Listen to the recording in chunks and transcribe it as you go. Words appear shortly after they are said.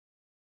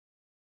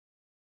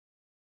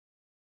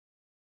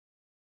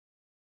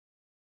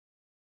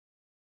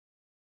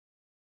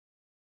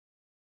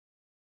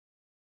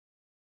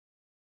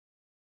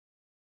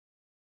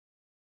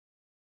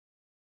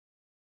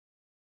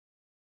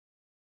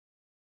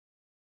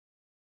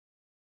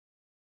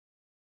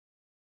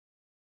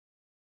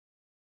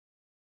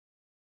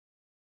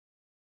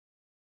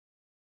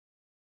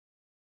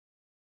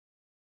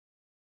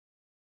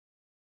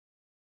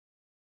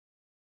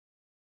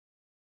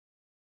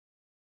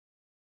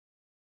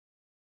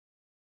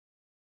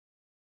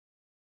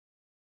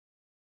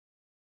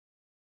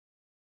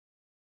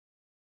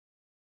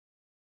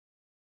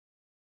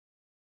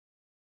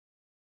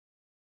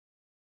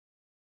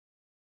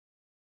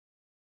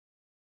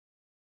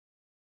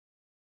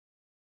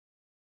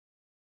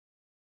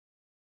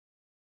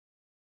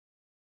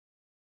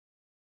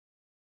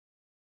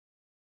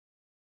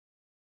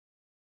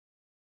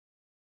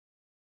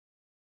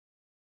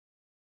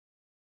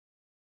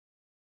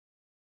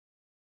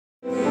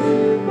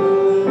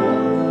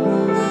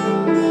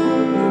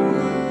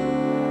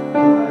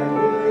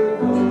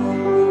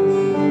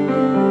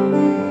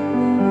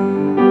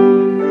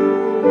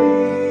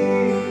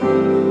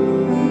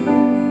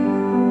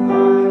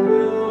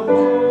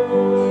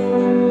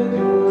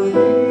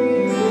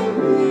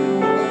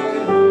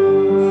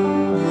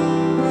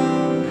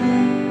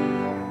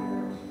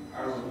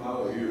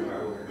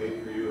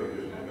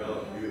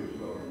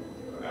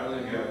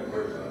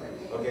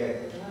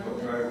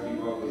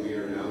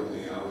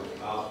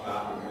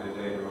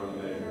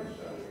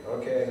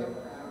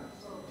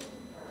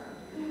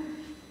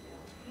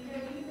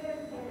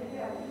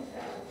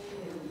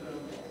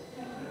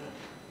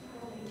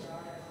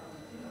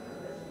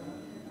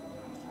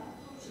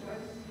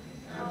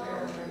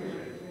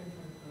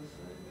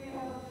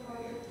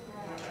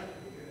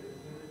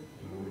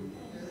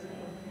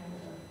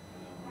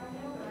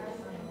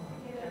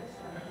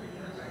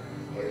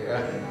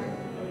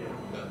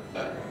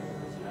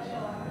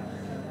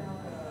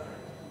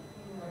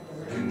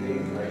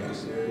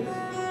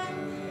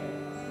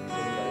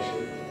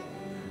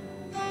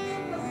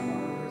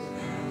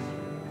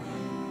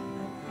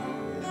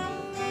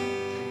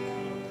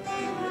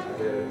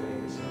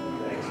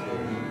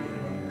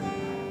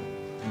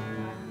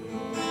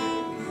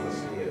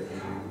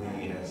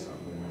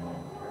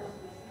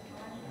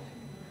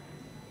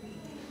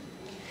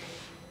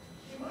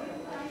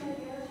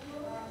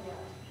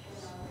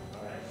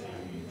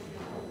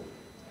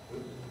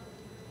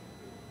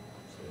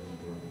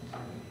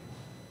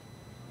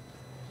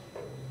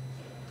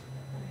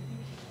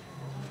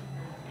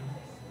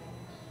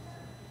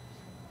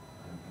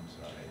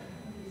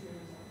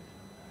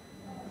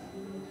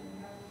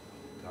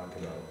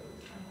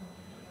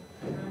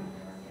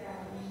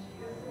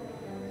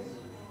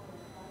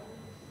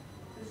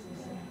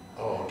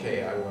Oh,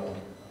 okay, I will.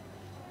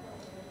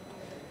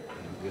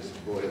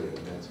 Just boiling,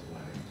 that's why.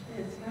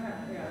 It's not,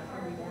 yeah,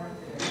 very warm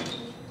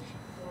today.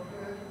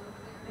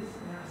 This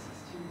mass is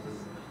too,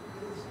 this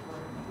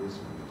This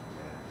one is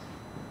bad.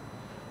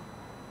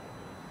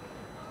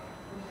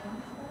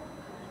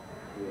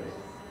 Yes.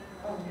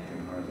 Oh, I can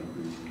yeah. hardly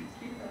breathe.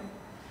 Keep going.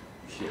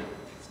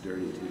 Yeah, it's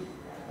dirty too.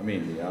 I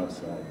mean, the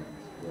outside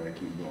where I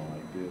keep going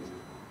like this.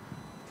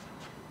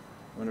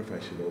 I wonder if I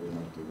should open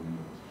up the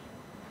windows.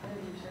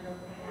 Maybe you should open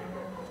the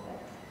window.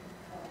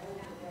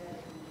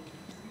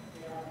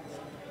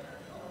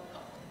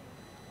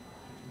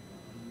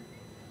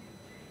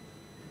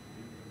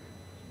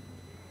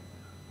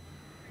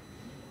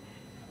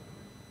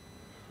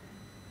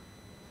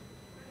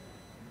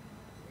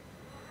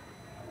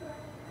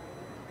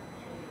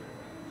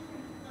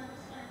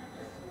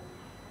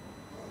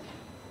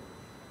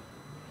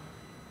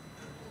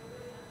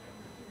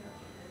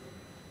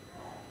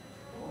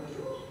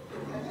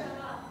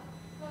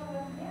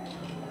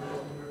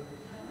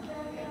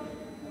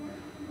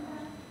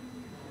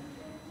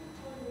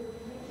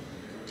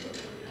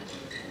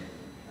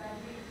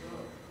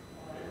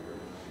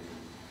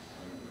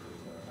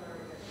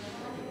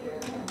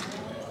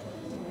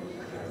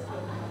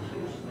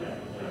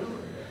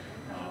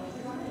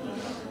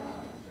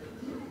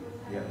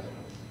 Yes.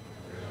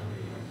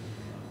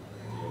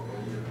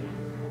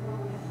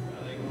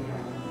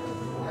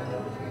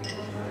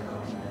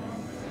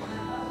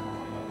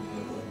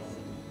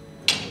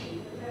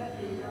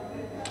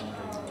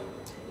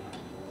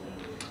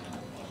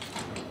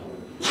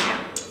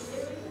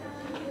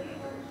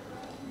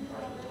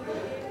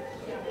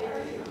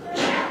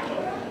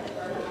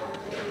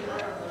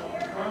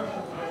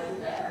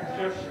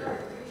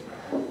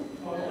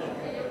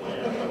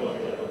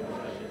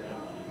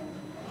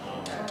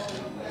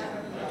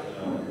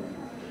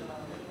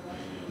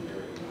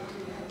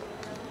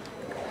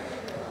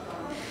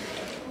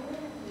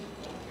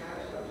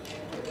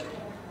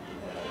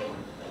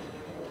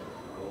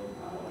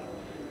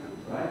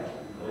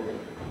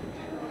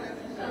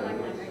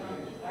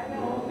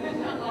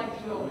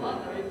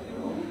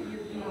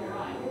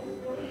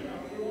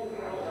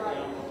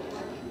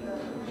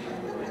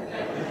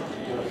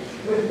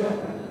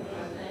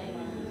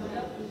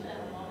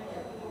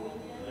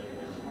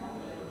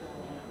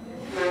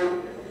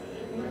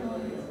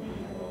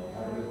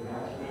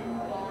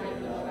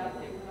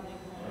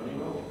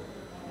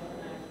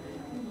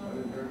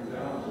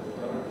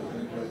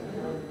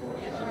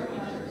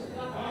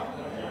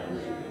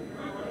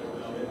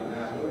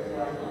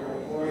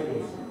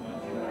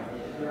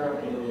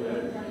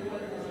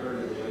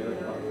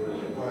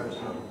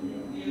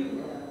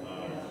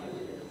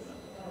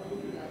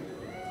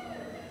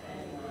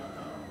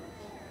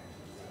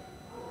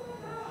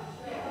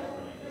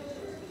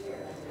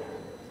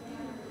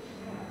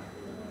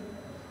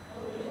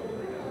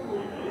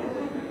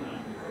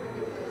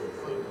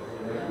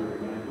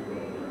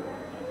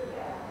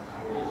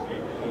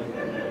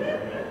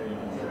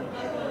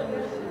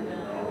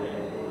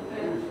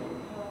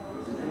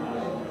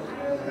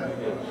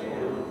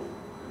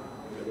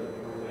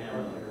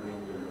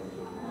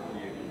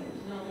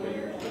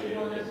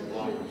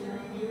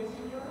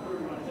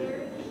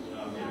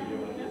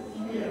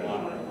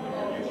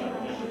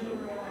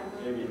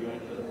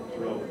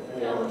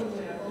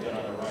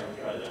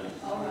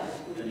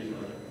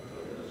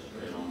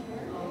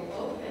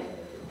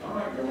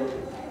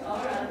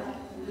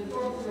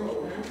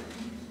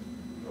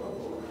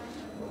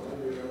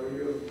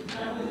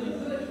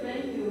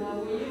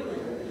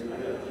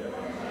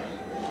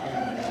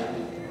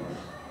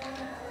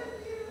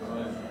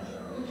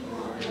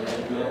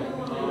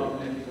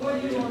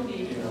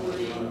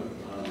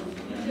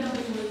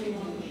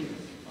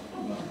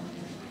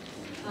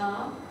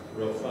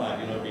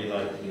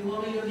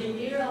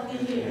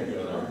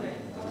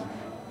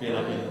 Being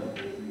up in.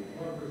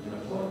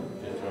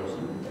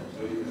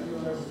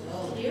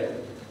 Here?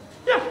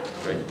 Yeah,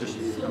 great, just,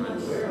 thank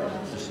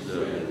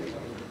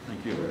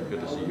you,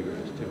 good to see you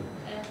guys too.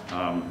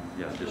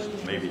 Yeah,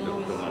 just maybe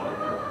don't go on.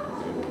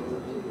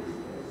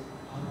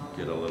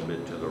 Get a little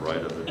bit to the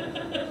right of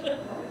it.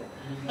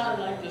 I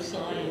like the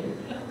sign.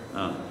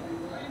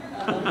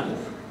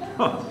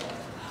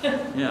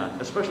 Yeah,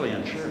 especially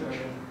in church.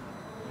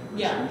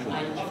 Yeah,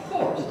 of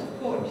course, of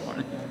course.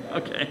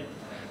 Okay.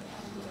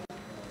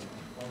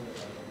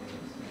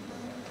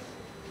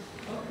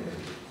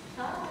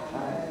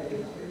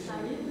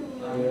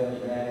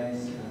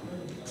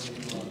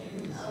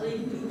 I'll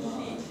leave 2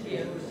 sheets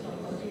here for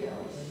somebody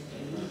else.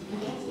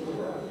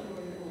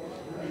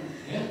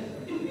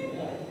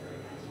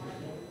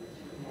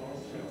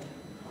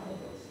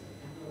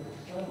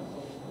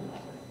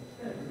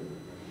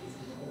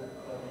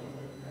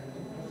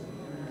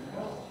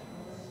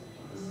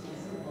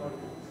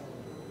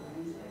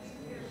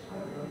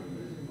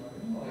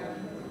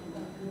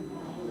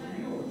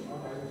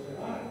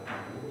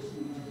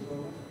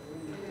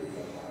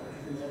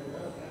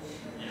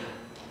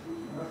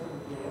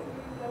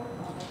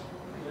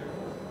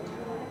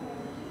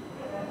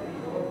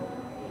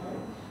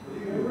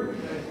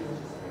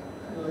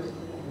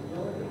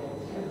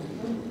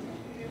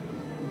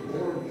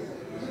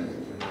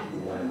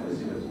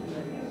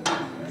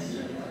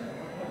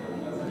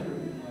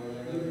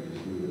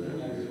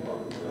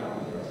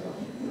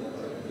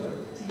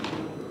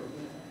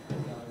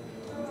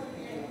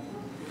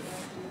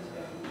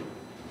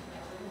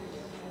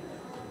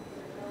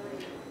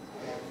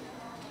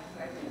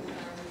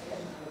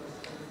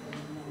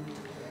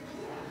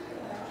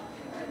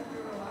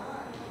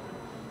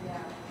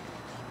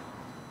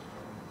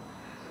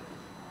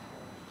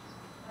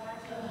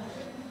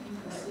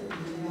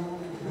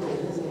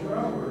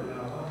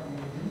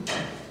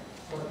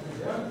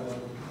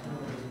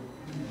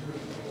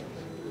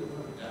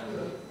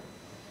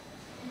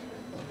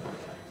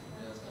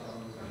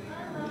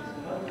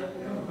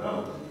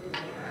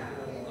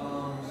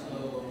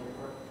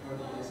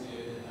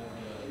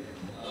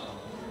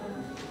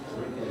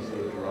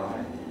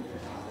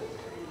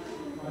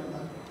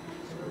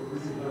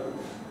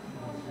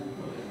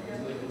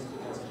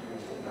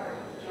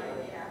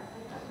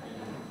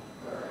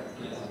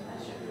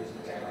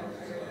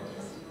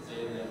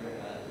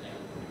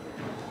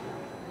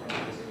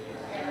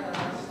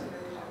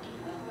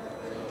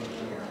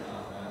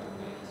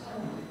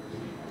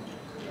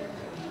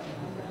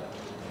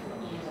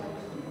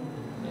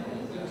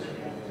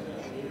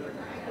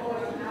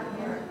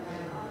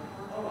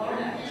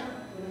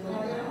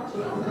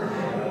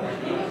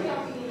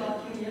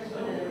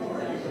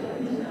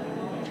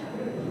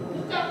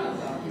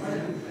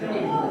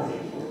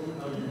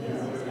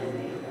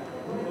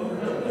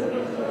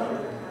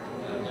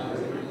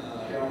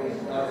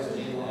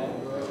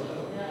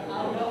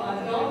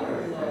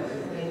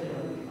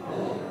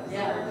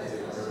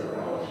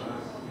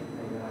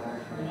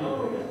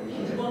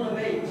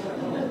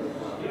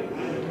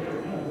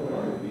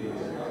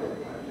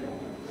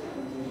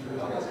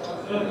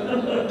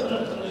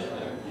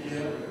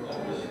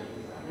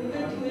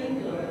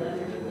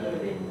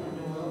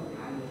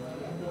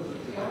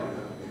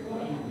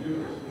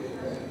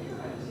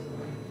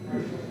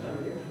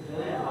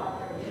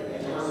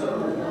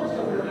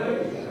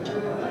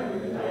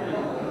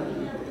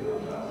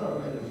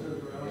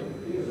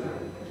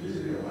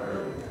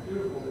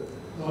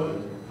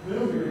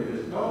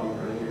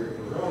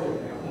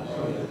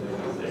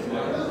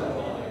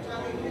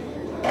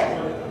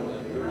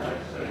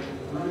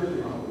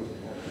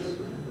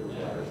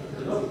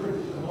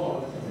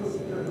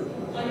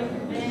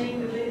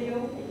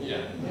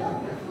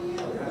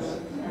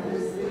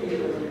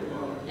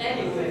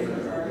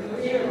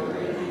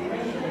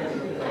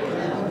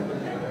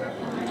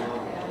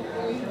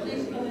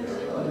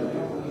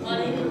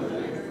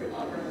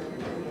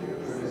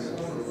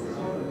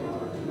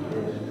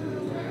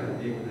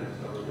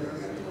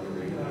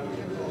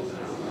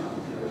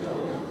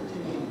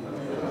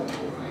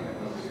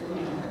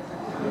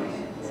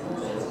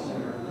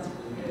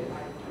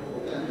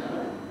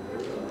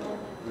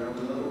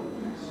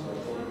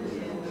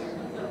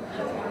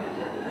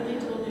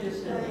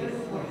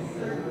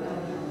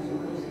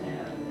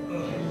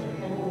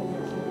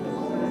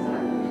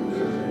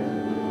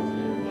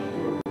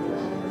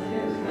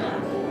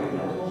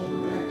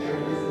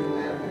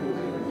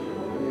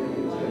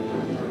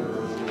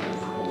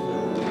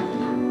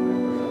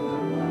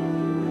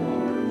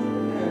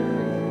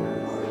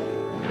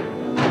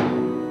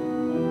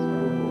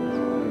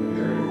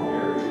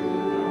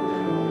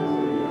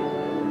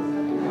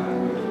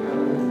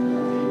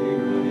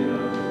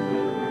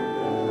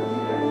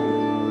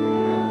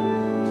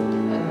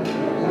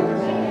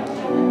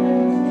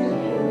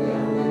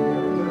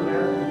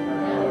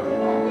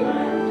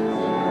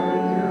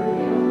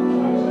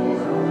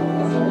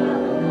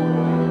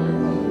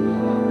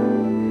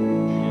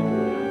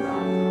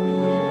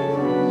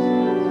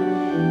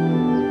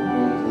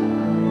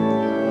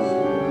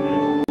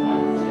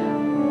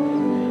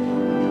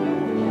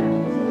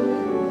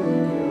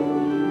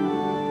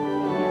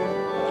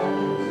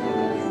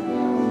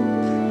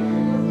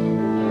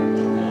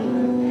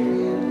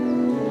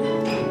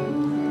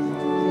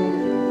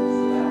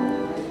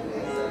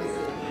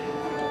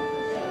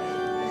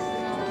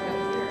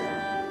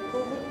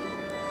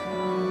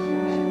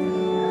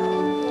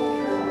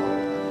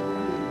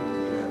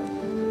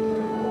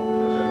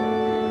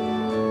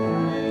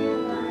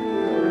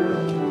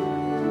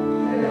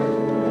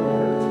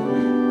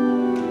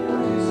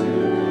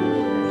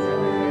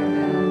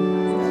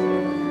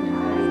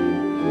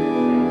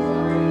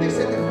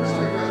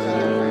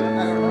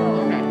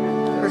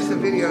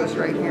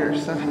 right here,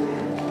 so. I'll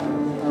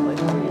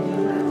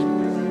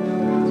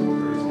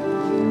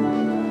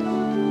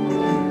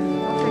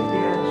take the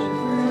edge.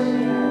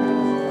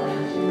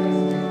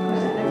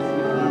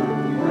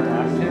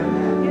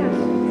 Yes.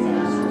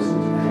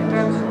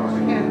 That's,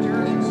 and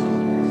during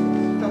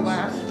the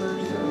last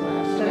verse of the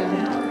last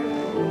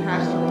hymn,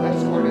 Pastor will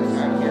escort us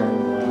out here.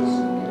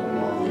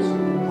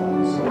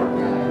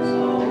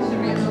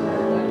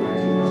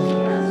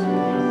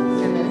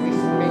 And then we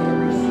make a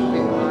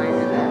receiving line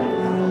and then.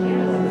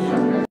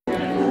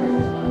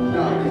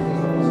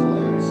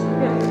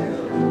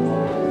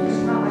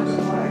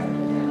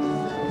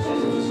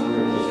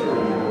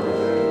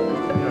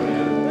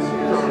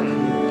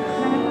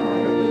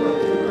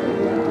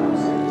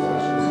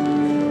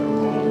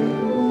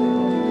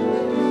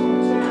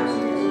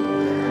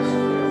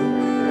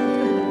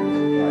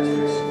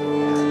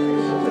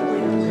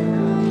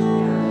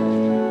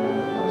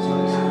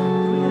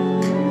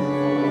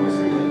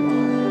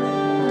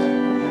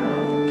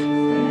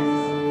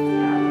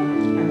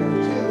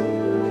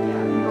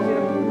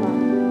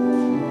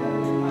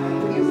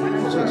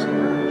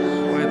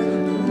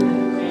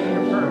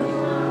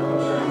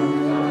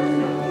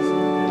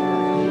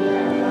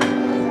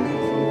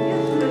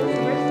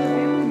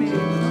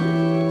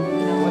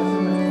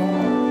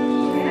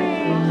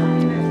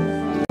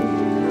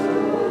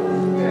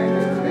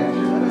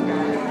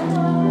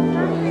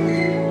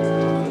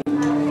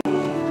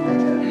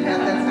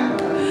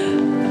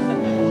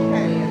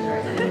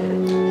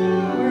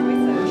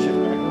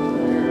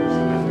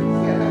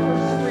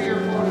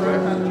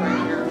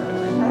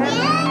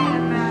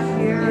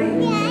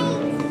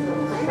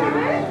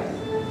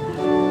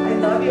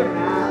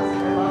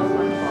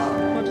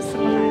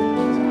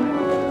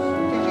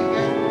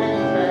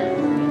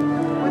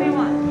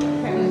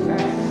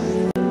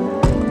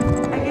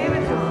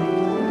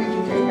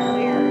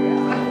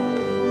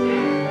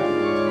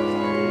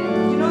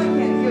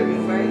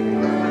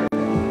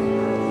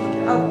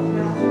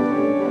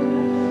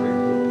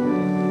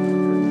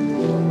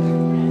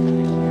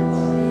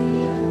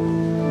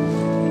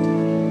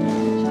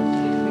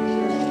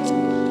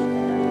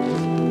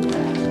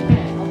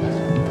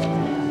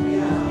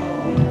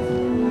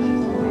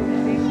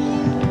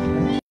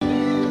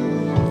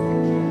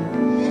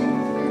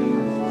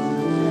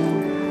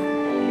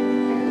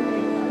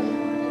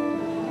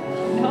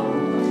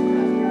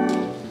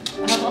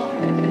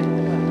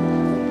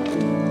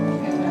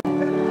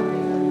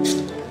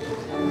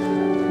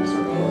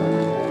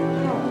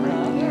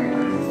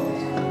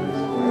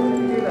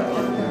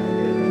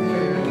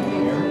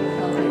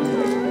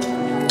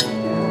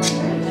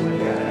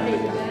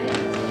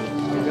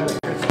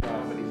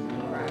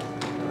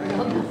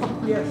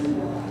 Yes.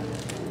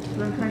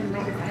 So I'm trying to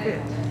make it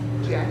fit.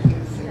 Jackie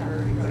is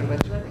already got a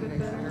bunch of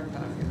things in her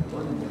pocket.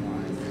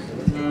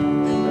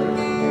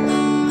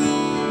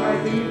 All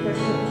right, then you fix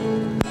it.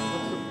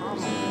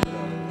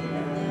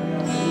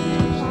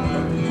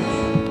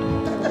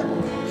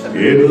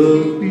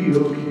 It'll be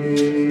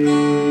okay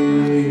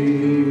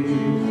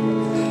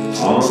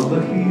on the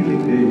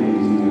healing day.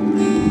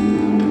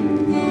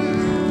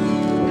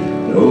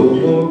 No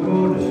more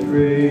going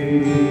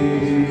astray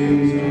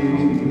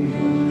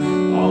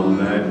on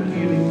that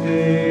healing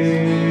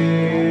day.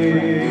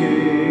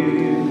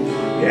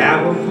 Yeah,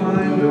 we'll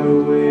find our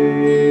way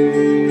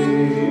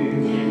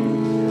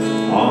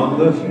on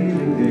the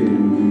healing day,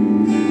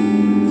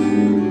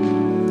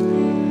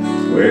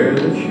 where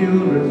the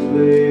children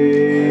play.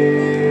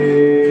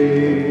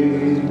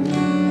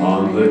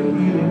 On the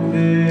healing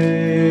day,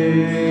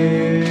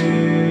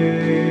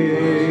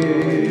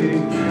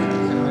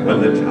 when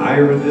the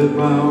tyrant is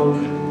bound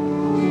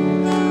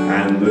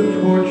and the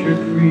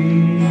tortured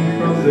free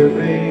from their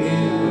pain,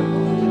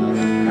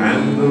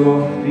 and the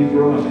lofty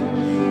brought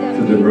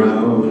to the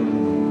ground,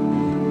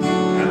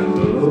 and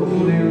the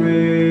lowly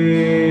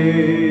raised,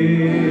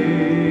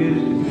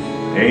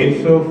 ain't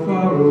so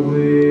far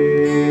away.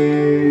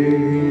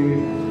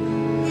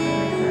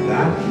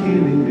 That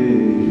healing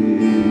day,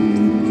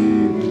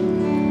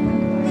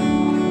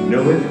 no,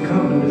 it's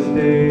coming to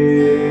stay.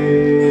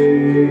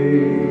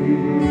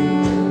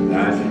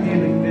 That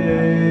healing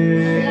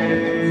day,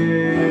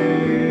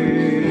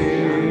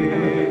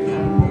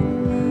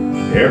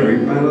 every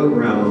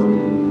battleground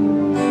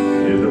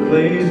is a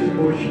place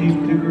for sheep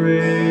to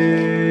graze.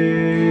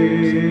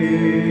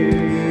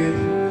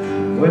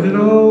 When it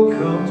all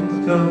comes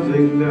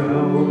tumbling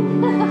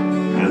down,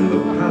 and the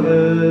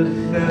palace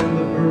and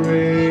the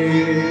parade.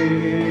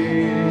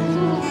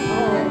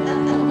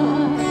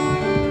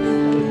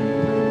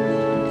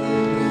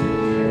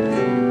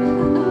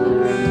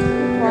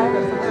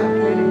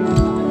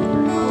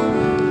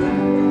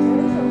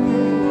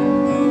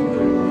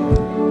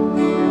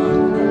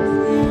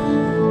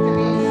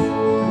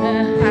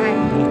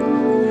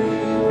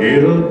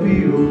 It'll be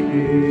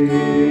okay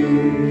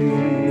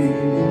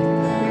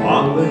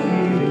on the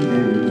healing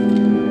day.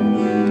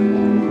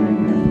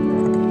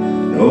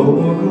 No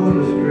more going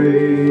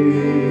astray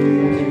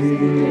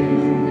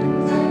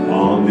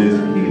on this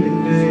healing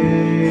day.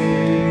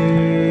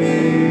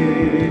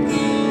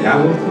 I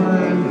will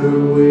find her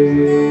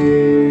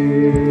way.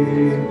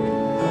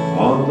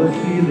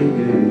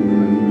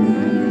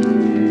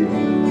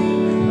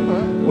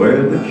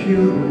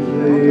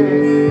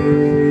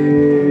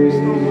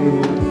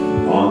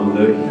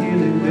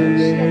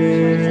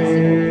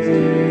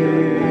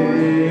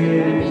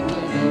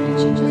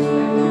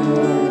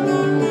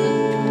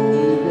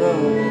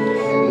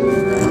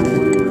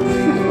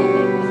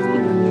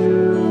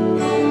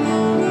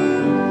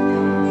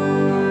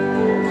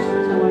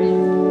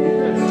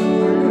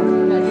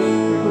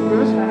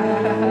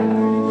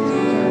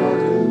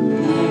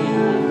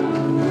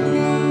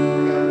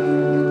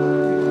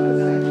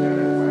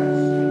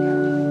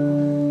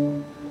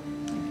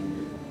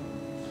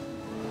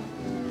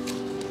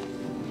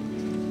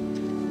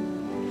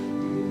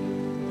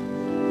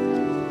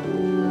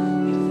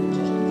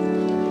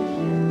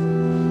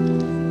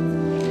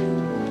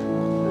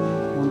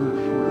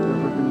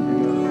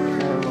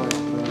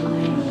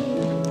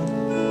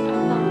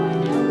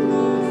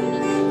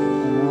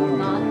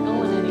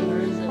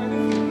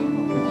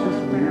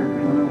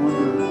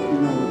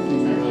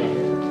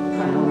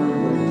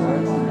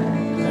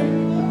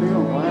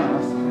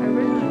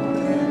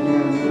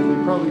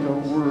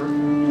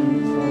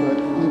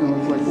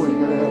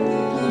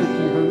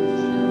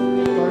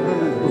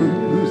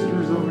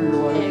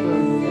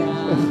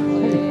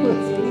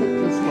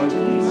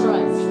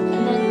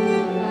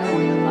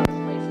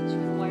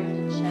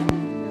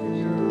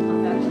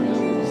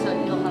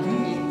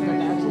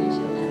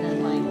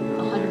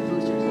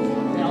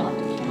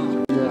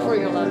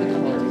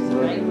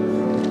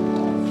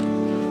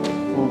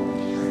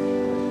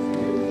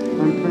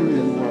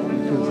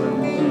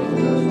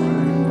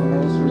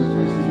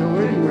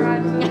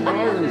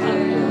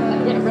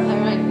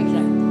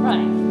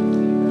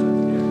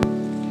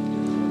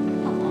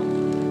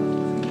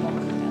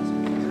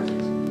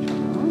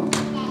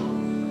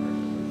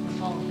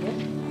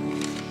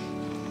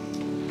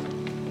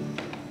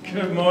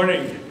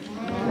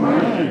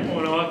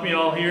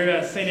 here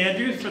at St.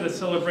 Andrews for the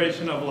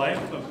celebration of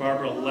life of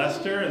Barbara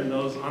Lester and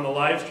those on the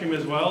live stream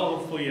as well.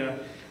 Hopefully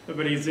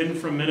everybody's in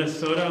from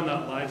Minnesota on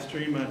that live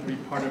stream to be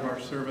part of our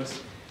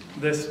service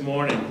this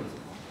morning.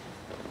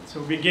 So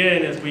we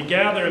begin as we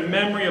gather in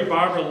memory of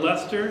Barbara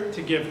Lester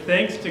to give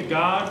thanks to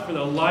God for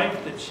the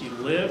life that she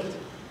lived,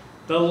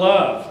 the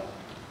love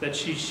that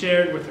she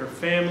shared with her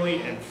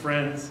family and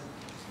friends,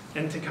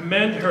 and to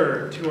commend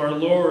her to our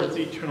Lord's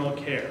eternal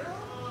care.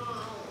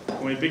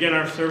 When we begin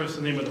our service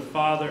in the name of the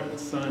Father, and the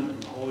Son,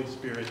 and the Holy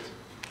Spirit.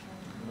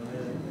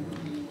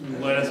 Amen.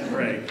 Let us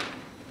pray.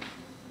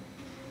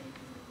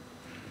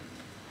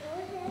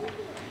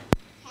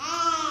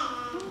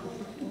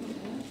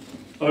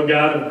 O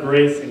God of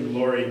grace and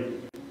glory,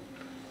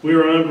 we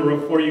remember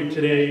before you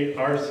today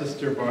our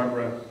sister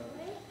Barbara.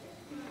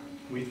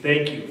 We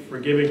thank you for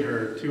giving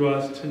her to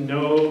us to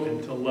know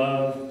and to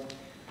love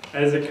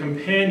as a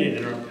companion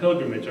in our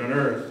pilgrimage on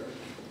earth.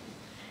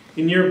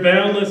 In your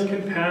boundless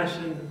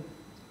compassion,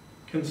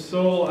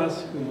 console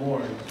us who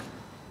mourn.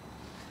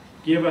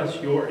 Give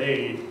us your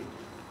aid,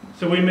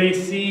 so we may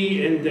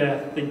see in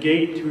death the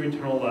gate to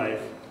eternal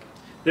life,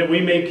 that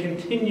we may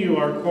continue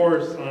our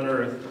course on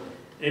earth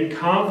in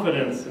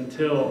confidence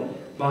until,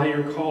 by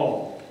your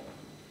call,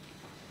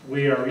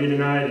 we are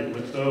reunited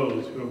with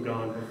those who have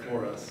gone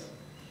before us.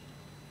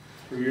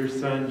 Through your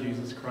Son,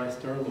 Jesus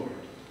Christ our Lord.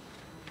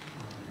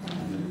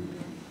 Amen.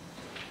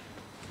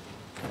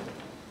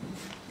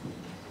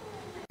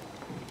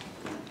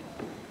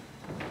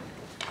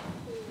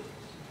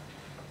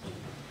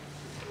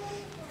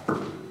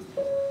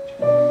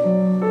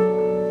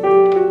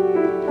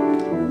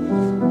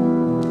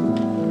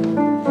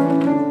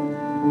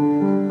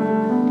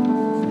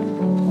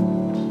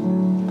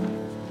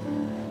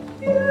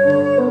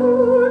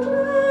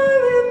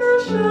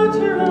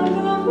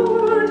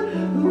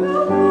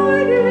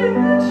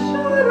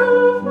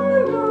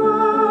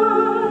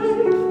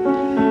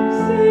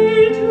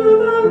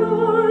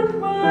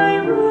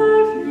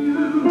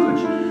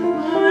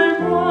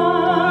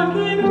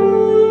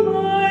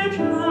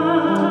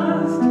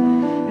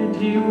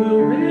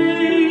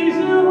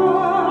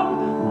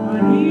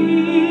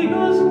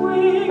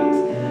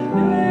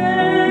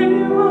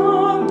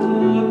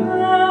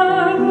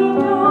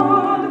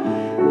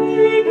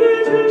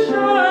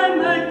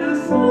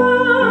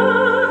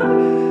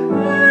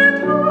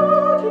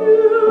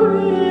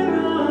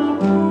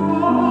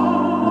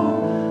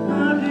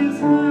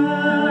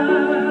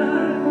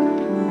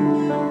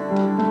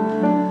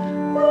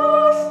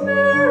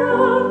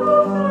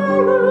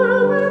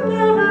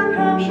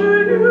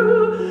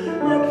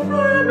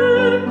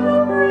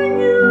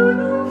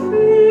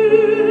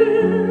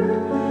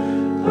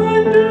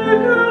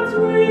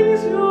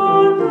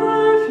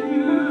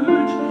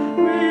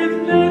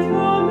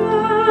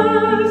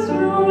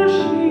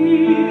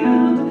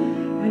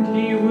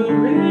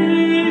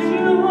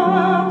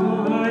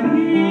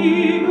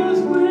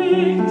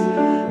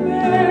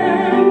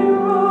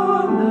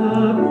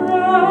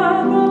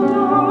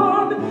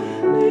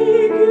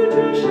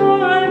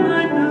 Shine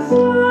like the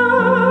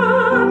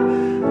sun,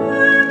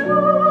 and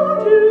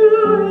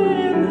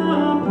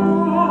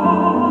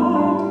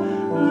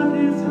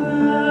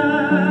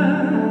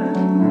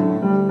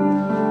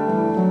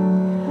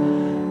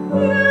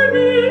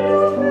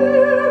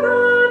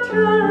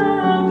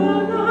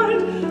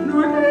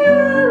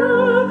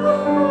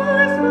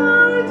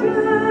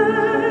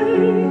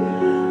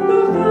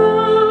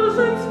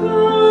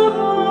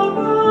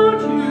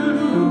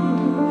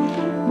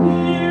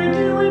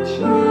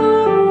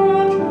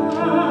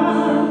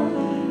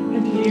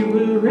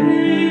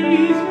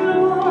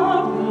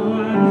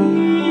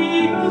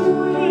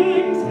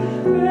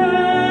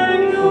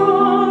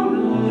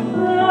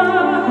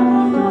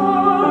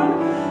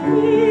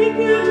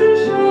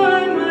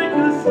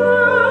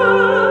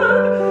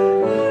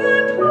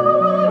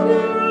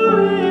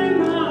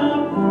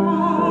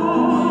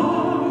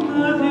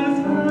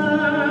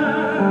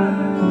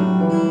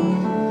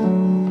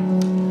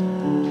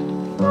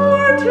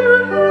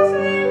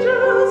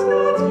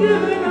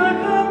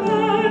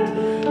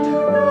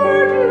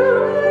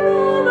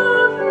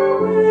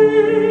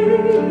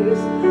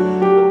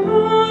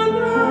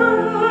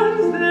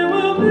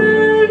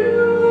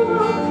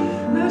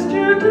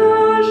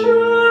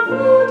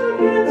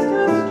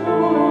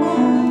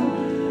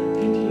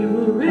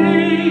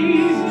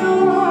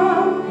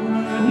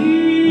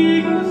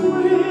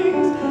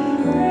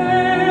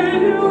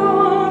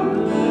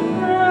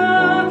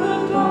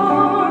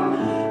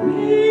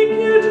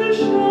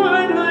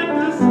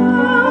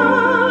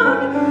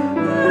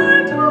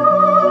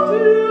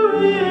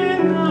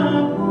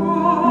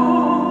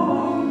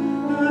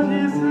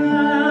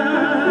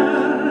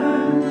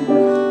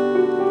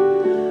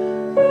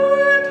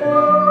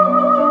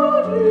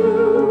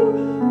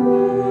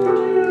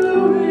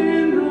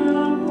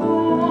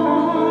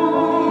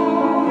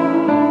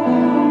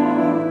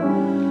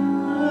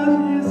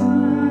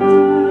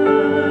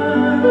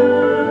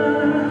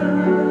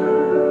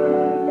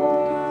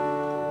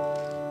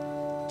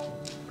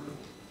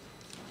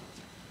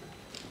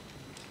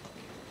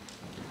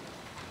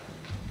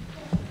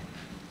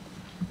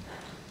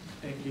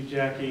Thank you,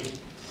 Jackie.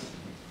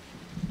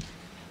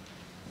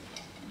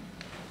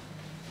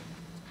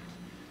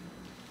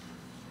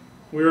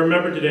 We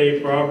remember today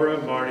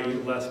Barbara Marty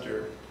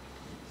Lester.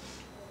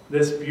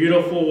 This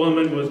beautiful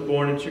woman was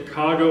born in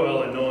Chicago,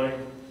 Illinois,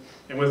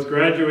 and was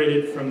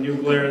graduated from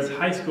New Glarus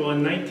High School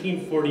in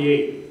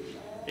 1948,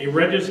 a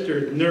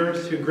registered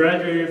nurse who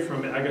graduated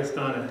from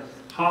Agastana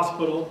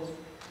Hospital.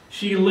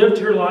 She lived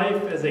her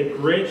life as a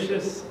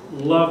gracious,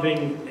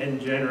 loving, and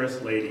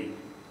generous lady.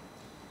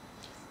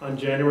 On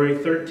January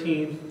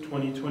 13th,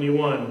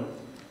 2021,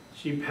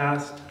 she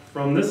passed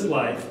from this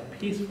life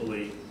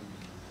peacefully,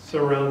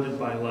 surrounded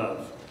by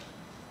love.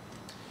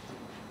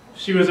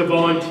 She was a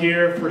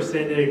volunteer for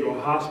San Diego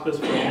Hospice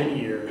for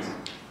many years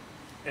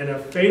and a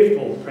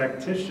faithful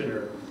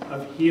practitioner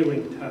of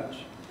healing touch.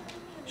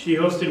 She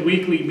hosted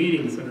weekly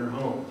meetings in her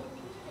home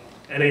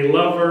and a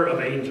lover of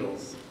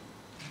angels.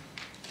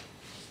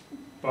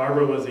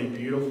 Barbara was a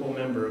beautiful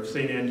member of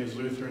St. Andrew's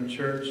Lutheran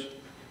Church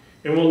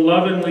and will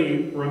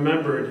lovingly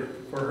remembered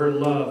for her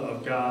love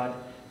of God,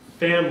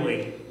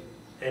 family,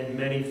 and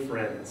many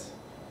friends.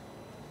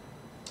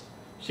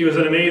 She was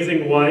an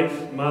amazing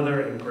wife,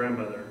 mother, and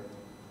grandmother.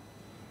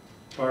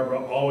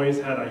 Barbara always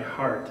had a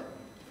heart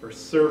for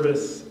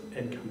service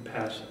and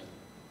compassion.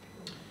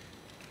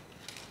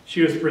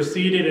 She was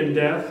preceded in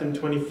death in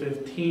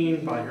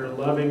 2015 by her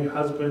loving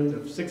husband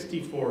of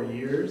 64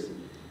 years,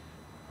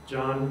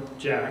 John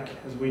Jack,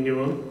 as we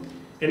knew him,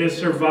 and is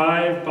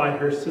survived by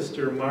her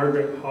sister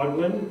Margaret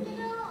Hoagland,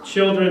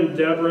 children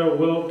Deborah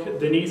Wilk,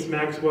 Denise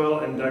Maxwell,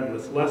 and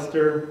Douglas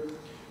Lester.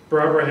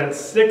 Barbara had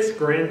 6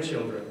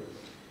 grandchildren: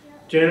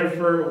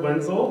 Jennifer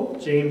Wenzel,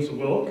 James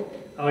Wilk,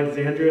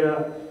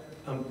 Alexandria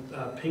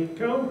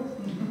Pinko,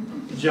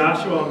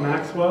 Joshua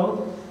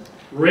Maxwell,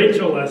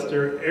 Rachel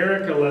Lester,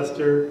 Erica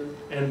Lester,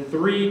 and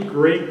 3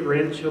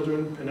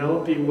 great-grandchildren,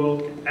 Penelope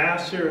Wilk,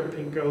 Asher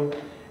Pinko,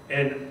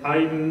 and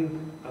Aiden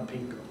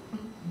Pinko.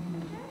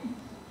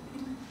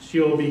 She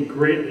will be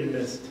greatly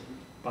missed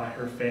by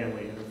her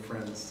family and her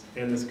friends,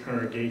 and this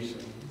congregation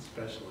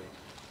especially.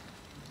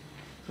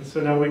 And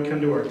so now we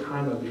come to our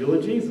time of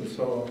eulogies, and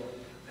so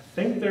I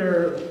think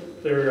they're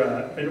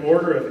in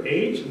order of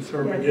age, and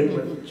so we're beginning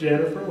with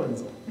Jennifer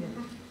Wenzel.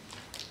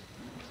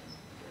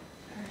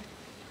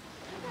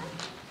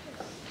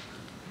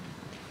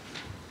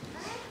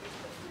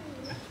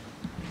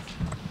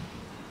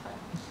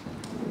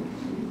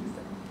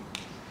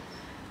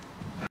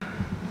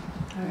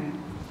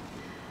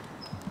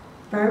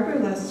 Barbara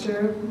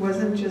Lester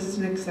wasn't just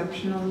an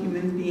exceptional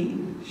human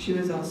being, she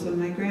was also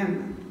my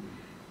grandma.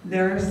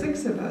 There are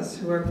 6 of us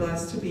who are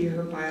blessed to be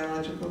her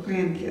biological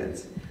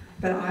grandkids,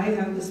 but I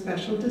have the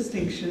special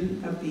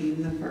distinction of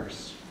being the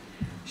first.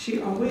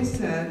 She always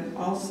said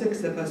all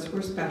 6 of us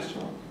were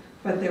special,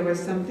 but there was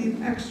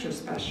something extra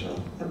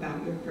special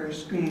about your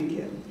first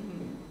grandkid.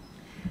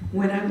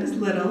 When I was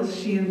little,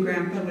 she and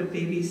Grandpa would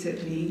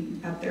babysit me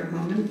at their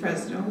home in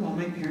Fresno while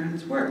my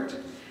parents worked.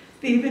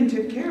 They even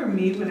took care of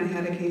me when I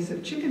had a case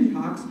of chicken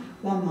pox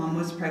while Mom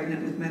was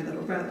pregnant with my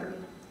little brother.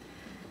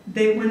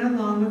 They went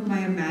along with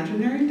my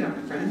imaginary duck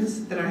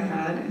friends that I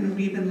had and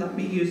would even let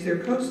me use their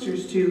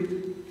coasters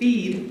to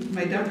feed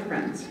my duck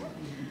friends.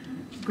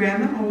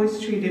 Grandma always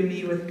treated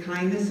me with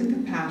kindness and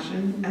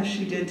compassion as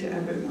she did to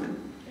everyone.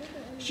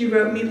 She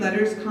wrote me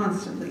letters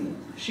constantly.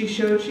 She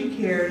showed she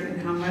cared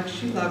and how much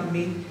she loved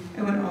me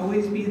and would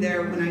always be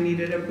there when I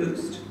needed a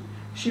boost.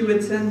 She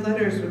would send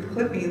letters with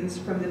clippings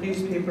from the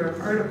newspaper of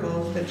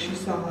articles that she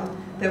saw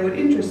that would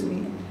interest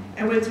me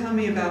and would tell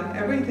me about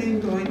everything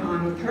going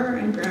on with her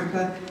and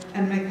Grandpa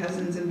and my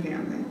cousins and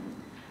family.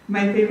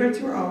 My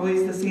favorites were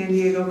always the San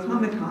Diego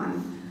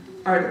Comic-Con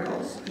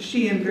articles.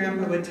 She and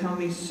Grandpa would tell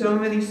me so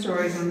many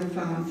stories on the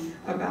phone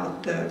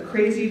about the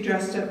crazy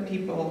dressed up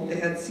people they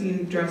had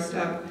seen dressed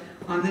up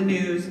on the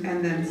news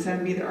and then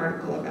send me the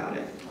article about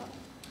it.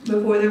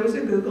 Before there was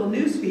a Google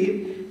News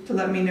feed to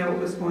let me know what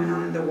was going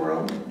on in the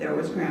world, there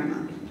was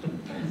Grandma.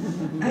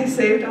 I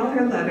saved all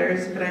her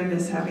letters, but I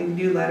miss having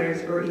new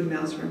letters or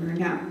emails from her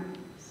now.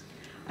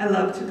 I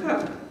love to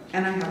cook,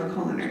 and I have a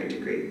culinary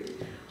degree.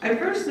 I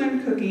first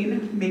learned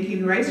cooking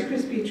making Rice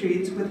Krispie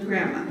treats with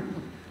Grandma.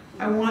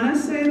 I want to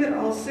say that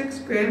all 6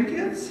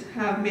 grandkids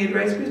have made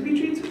Rice Krispie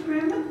treats with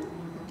Grandma.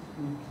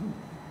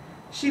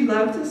 She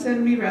loved to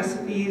send me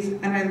recipes,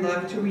 and I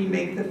loved to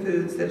remake the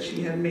foods that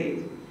she had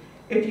made.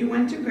 If you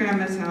went to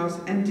Grandma's house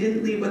and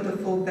didn't leave with a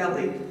full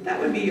belly, that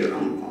would be your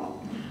own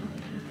fault.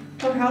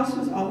 Her house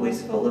was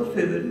always full of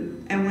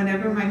food, and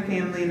whenever my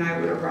family and I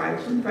would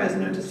arrive from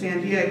Fresno to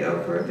San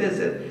Diego for a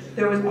visit,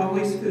 there was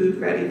always food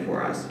ready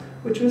for us,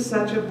 which was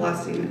such a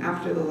blessing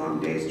after the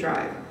long day's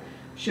drive.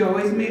 She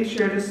always made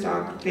sure to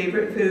stock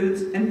favorite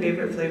foods and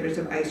favorite flavors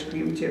of ice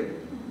cream too.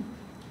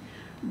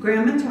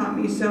 Grandma taught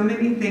me so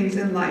many things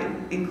in life,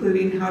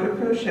 including how to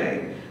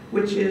crochet,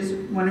 which is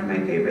one of my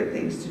favorite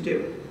things to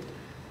do.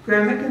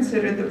 Grandma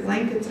considered the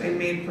blankets I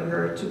made for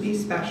her to be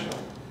special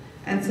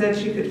and said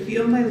she could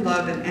feel my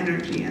love and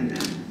energy in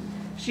them.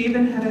 She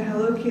even had a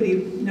Hello Kitty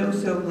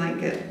no-sew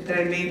blanket that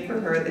I made for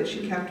her that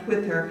she kept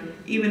with her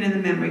even in the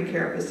memory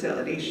care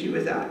facility she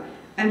was at,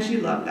 and she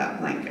loved that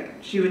blanket.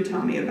 She would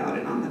tell me about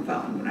it on the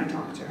phone when I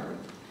talked to her.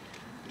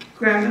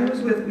 Grandma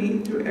was with me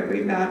through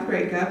every bad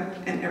breakup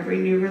and every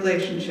new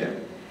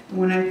relationship. And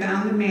when I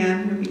found the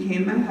man who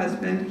became my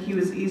husband, he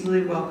was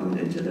easily welcomed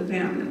into the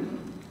family.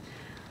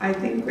 I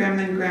think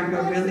Grandma and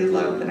Grandpa really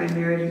loved that I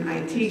married an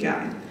IT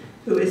guy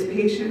who is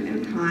patient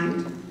and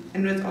kind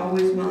and was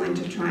always willing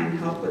to try and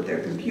help with their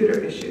computer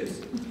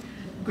issues.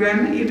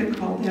 Grandma even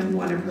called him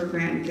one of her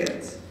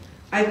grandkids.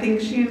 I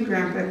think she and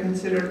Grandpa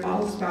considered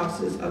all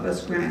spouses of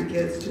us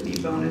grandkids to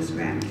be bonus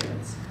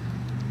grandkids.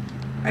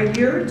 A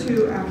year or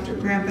two after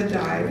Grandpa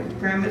died,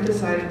 Grandma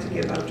decided to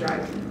give up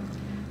driving.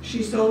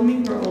 She sold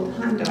me her old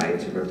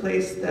Hyundai to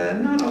replace the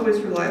not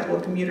always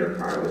reliable commuter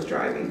car I was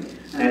driving,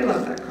 and I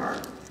love that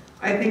car.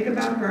 I think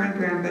about her and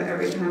Grandpa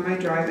every time I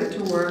drive it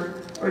to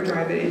work or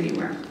drive it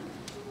anywhere.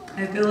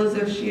 I feel as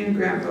if she and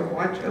Grandpa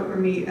watch over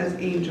me as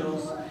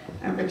angels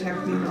and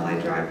protect me while I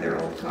drive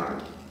their old car.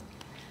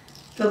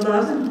 The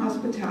love and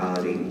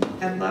hospitality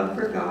and love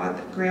for God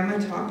that Grandma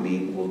taught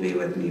me will be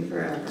with me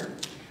forever.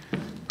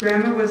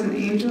 Grandma was an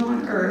angel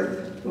on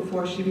earth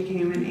before she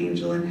became an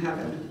angel in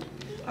heaven.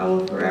 I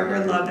will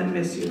forever love and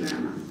miss you,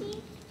 Grandma.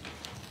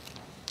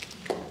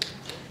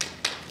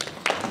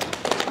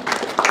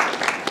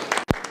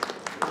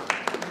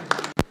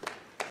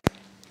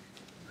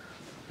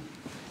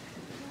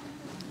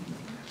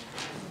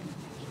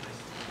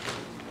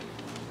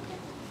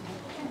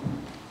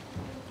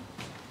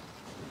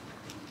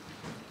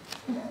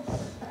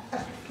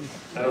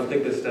 I don't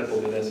think this step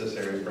will be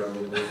necessary,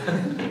 probably.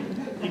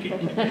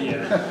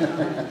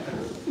 Yeah.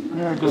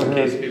 Just in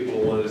case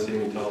people wanted to see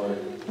me taller.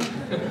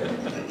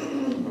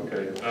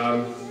 Okay.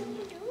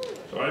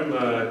 So I'm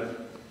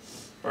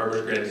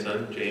Barbara's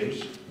grandson,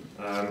 James.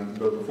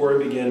 But before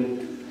I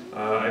begin,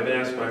 I've been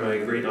asked by my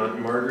great aunt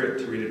Margaret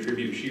to read a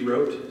tribute she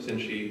wrote,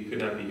 since she could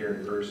not be here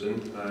in person.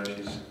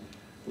 She's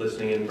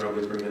listening in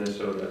probably from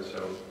Minnesota.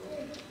 So,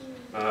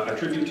 a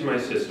tribute to my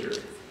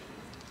sister.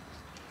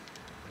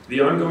 The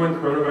ongoing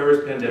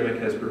coronavirus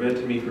pandemic has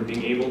prevented me from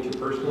being able to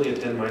personally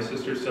attend my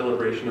sister's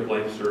celebration of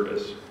life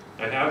service.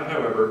 I have,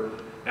 however,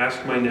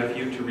 asked my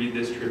nephew to read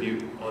this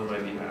tribute on my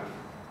behalf.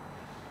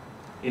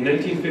 In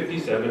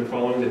 1957,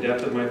 following the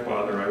death of my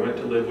father, I went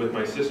to live with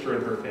my sister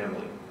and her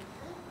family.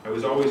 I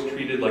was always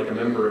treated like a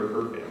member of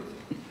her family.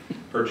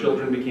 Her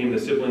children became the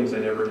siblings I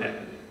never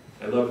had.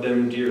 I loved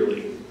them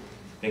dearly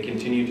and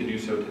continue to do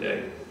so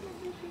today.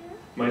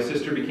 My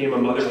sister became a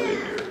mother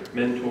figure,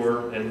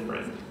 mentor, and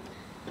friend.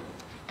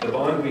 The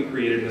bond we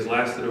created has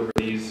lasted over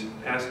these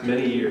past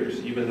many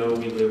years, even though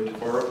we lived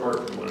far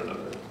apart from one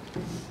another.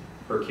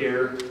 Her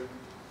care,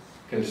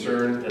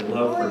 concern, and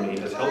love for me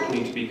has helped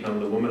me to become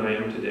the woman I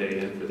am today,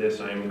 and for this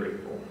I am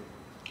grateful.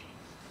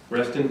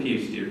 Rest in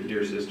peace,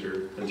 dear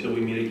sister, until we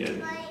meet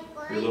again.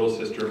 Your little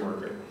sister,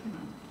 Margaret.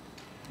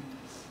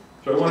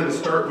 So I wanted to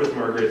start with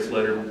Margaret's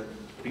letter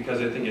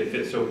because I think it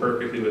fits so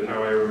perfectly with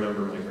how I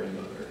remember my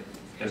grandmother,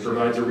 and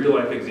provides a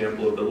real-life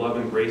example of the love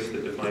and grace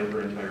that defined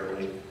her entire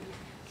life.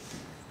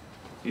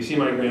 You see,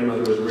 my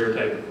grandmother was a rare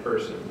type of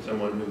person,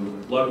 someone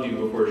who loved you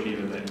before she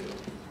even met you.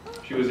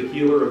 She was a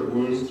healer of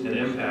wounds and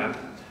empath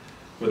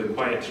with a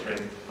quiet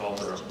strength all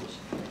her own.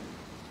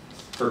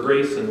 Her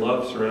grace and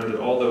love surrounded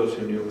all those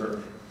who knew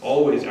her,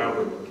 always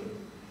outward-looking.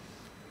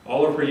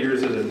 All of her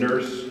years as a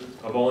nurse,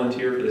 a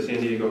volunteer for the San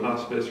Diego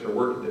Hospice, her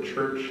work at the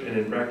church, and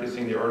in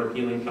practicing the art of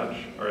healing touch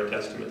are a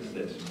testament to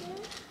this.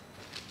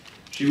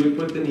 She would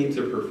put the needs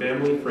of her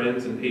family,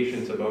 friends, and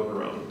patients above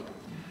her own.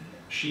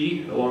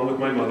 She, along with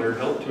my mother,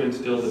 helped to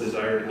instill the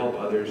desire to help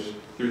others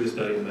through the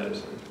study of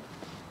medicine.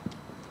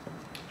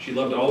 She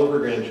loved all of her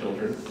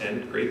grandchildren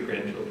and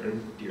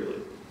great-grandchildren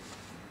dearly.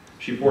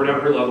 She poured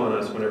out her love on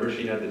us whenever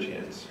she had the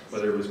chance,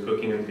 whether it was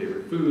cooking our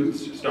favorite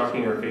foods,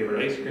 stocking our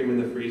favorite ice cream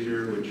in the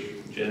freezer, which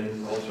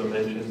Jen also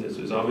mentioned. This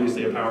is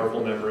obviously a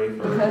powerful memory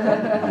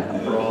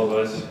for all of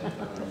us.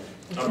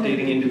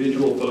 Updating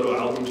individual photo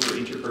albums for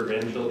each of her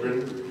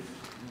grandchildren.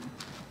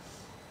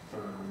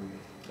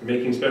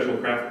 Making special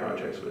craft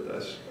projects with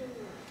us.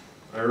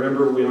 I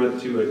remember we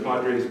went to a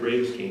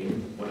Padres-Braves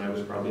game when I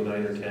was probably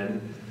 9 or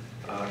 10,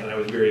 and I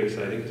was very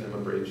excited because I'm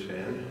a Braves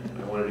fan.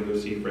 I wanted to go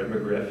see Fred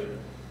McGriff.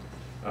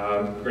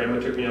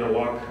 Grandma took me on a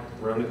walk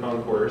around the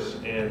concourse,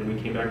 and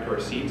we came back to our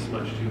seats,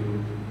 much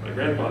to my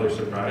grandfather's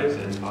surprise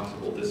and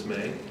possible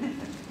dismay,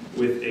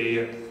 with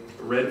a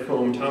red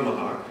foam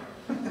tomahawk,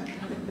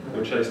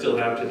 which I still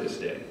have to this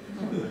day.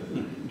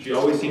 She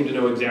always seemed to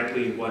know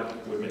exactly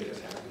what would make us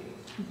happy.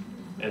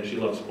 And she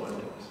loved spoiling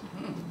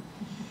us.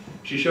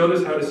 She showed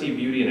us how to see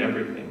beauty in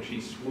everything.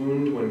 She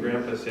swooned when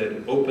Grandpa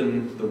said,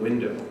 "Open the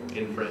window,"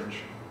 in French,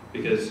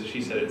 because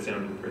she said it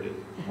sounded pretty.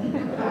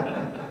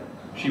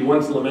 She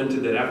once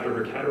lamented that after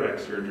her cataract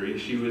surgery,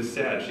 she was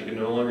sad she could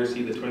no longer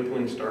see the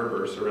twinkling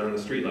starbursts around the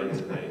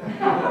streetlights at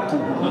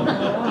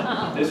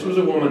night. This was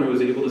a woman who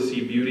was able to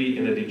see beauty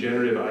in a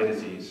degenerative eye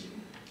disease,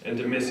 and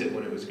to miss it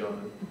when it was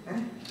gone.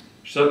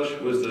 Such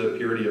was the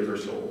purity of her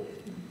soul.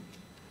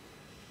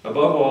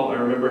 Above all, I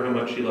remember how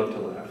much she loved to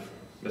laugh,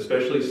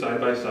 especially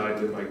side by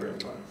side with my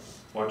grandpa,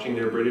 watching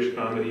their British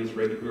comedies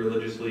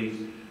religiously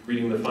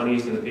reading the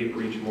funnies in the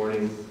paper each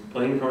morning,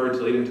 playing cards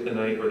late into the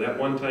night, or that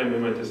one time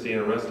we went to stay in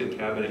a rusted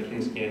cabin at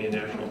Kings Canyon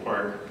National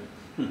Park,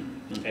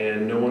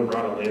 and no one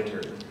brought a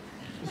lantern.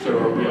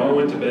 So we all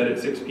went to bed at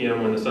 6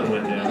 p.m. when the sun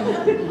went down,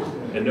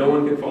 and no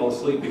one could fall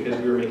asleep because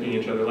we were making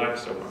each other laugh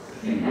so hard.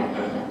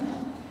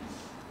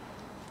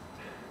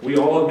 We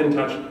all have been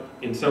touched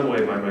in some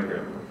way by my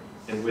grandma,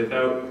 and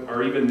without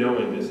our even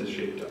knowing this has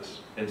shaped us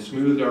and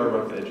smoothed our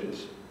rough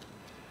edges.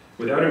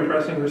 Without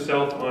impressing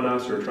herself on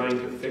us or trying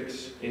to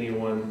fix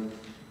anyone,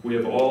 we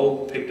have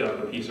all picked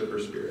up a piece of her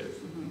spirit.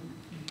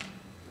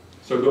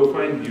 So go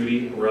find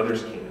beauty where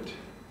others can't.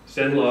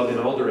 Send love in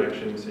all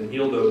directions and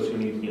heal those who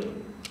need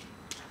healing.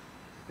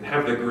 And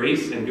have the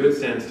grace and good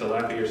sense to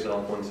laugh at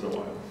yourself once in a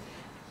while.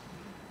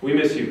 We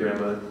miss you,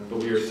 Grandma, but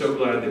we are so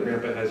glad that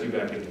Grandpa has you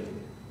back again.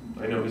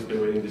 I know he's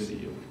been waiting to see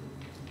you.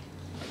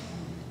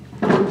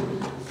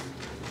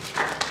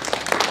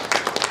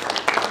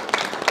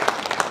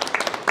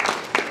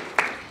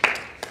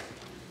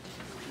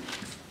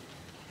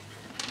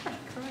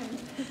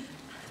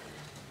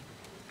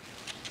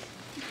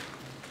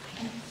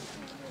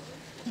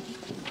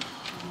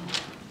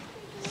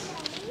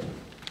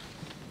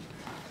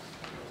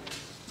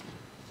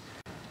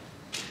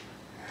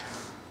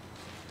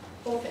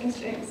 Well, thanks,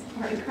 James.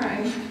 I'm already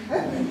crying.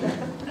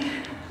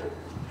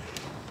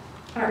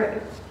 All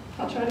right,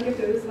 I'll try to get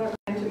through this without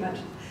crying too much.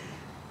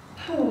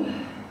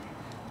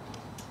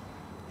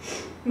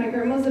 My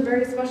grandma was a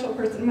very special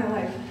person in my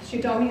life.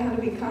 She taught me how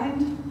to be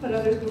kind, put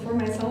others before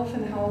myself,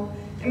 and how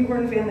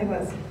important family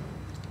was.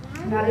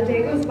 Not a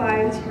day goes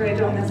by where I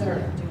don't miss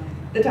her.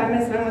 The time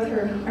I spent with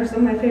her are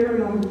some of my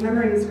favorite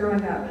memories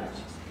growing up.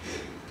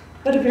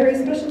 But a very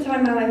special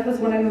time in my life was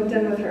when I moved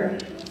in with her.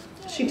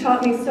 She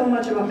taught me so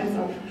much about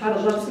myself, how to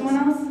love someone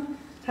else,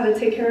 how to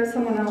take care of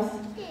someone else.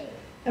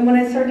 And when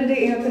I started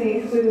dating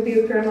Anthony, we would be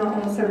with Grandma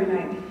almost every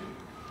night.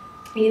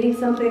 Eating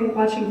something,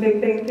 watching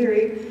Big Bang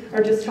Theory,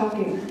 or just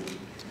talking.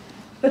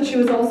 But she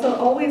was also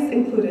always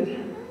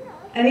included.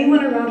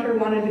 Anyone around her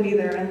wanted to be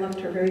there and loved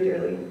her very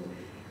dearly.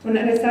 When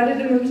I decided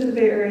to move to the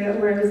Bay Area,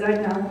 where I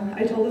reside now,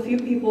 I told a few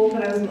people,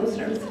 but I was most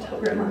nervous to tell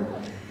Grandma.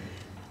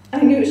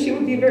 I knew she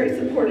would be very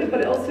supportive,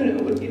 but I also knew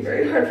it would be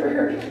very hard for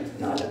her,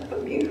 not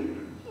but me.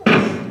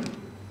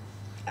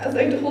 As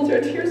I told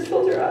her, tears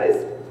filled her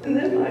eyes, and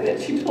then mine,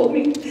 and she told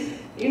me,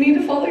 "You need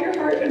to follow your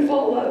heart and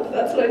follow love.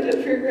 That's what I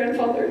did for your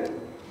grandfather."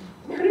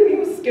 Part of me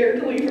was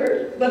scared to leave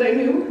her, but I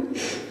knew,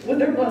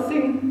 with her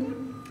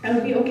blessing, I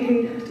would be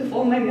okay to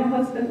follow my now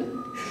husband.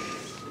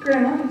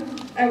 Grandma,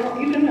 I want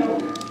you to know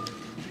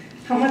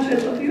how much I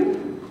love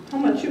you, how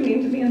much you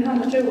mean to me, and how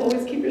much I will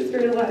always keep your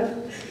spirit alive.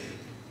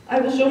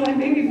 I will show my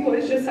baby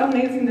boys just how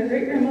amazing their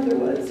great-grandmother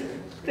was.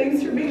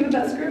 Thanks for being the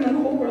best grandma in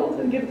the whole world,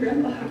 and give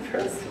Grandpa a hug for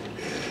us.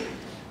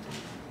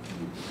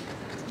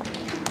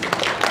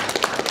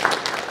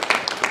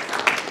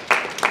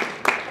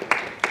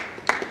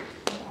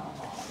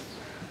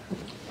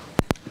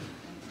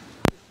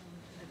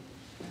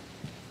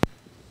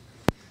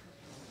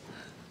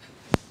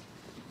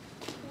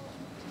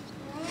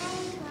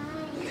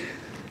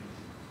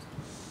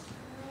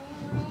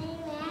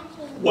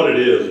 What it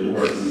is,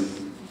 Martin,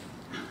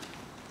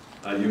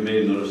 you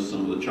may notice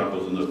some of the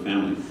chuckles in the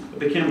family. It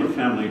became a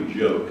family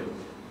joke.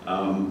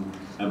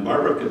 And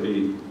Barbara could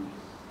be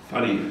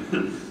funny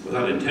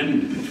without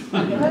intending to be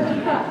funny.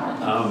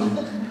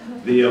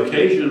 The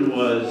occasion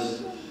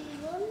was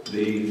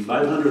the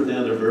 500th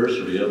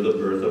anniversary of the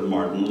birth of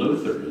Martin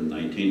Luther in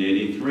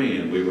 1983,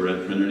 and we were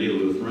at Trinity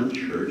Lutheran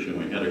Church,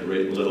 and we had a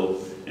great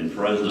little, in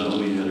Fresno,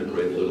 we had a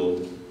great little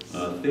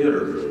theater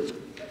group.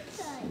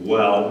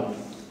 Well,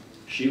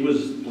 she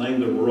was playing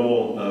the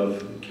role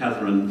of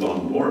Catherine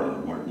von Bora,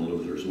 Martin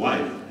Luther's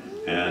wife,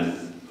 and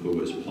who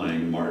was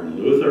playing Martin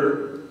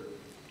Luther?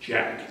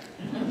 Jack.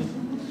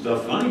 The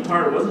funny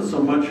part wasn't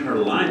so much her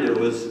line, it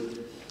was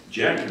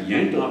Jack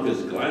yanked off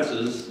his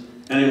glasses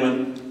and he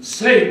went,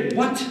 "Say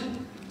what?"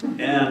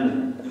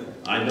 And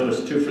I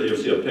noticed too, you'll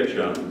see a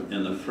picture out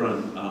in the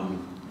front,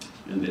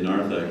 in the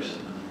narthex.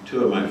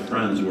 Two of my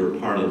friends were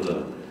part of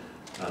the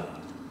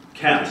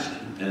cast,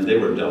 and they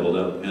were doubled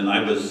up, and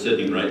I was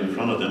sitting right in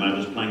front of them. I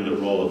was playing the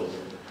role of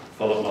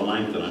Philip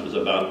Melanchthon. I was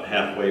about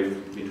halfway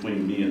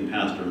between me and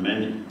Pastor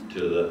Menny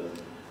to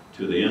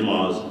the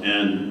in-laws,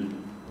 and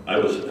I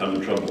was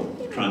having trouble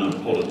trying to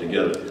hold it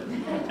together.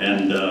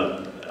 And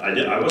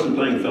I wasn't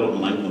playing Philip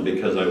Melanchthon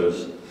because I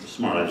was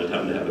smart. I just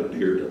happened to have a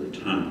beard at the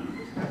time,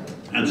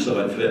 and so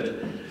it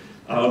fit.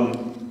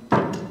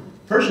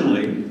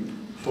 Personally,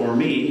 for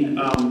me,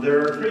 there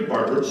are three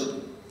Barbaras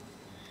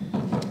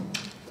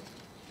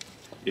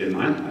in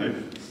my life.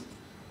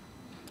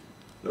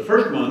 The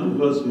first one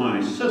was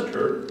my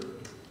sister,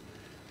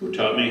 who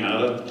taught me how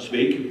to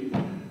speak,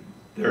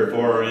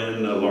 therefore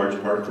in a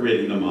large part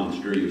creating the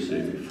monster you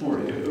see before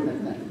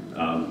you.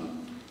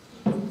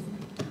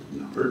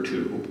 Number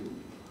two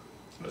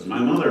was my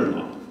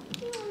mother-in-law.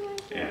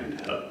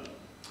 And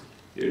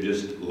it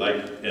just,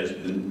 like has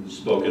been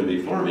spoken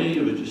before me,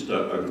 it was just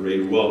a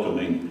great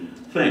welcoming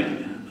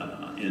thing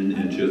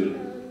into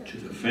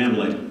the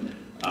family.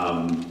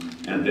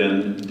 and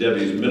then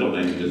Debbie's middle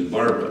name is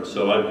Barbara,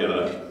 so I've got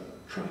a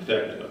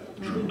trifecta,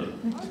 truly.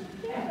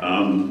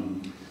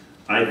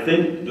 I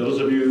think those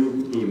of you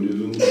who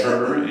knew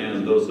her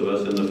and those of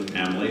us in the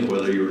family,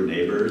 whether you were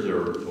neighbors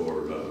or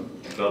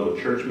fellow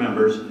church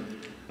members,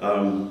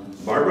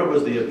 Barbara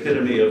was the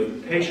epitome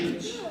of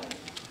patience.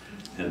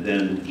 And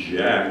then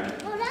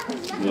Jack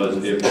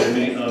was the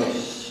epitome of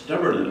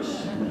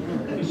stubbornness.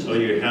 So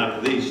you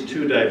have these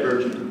two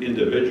divergent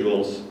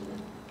individuals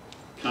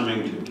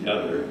coming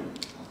together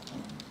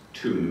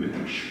to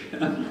mesh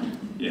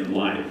in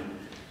life.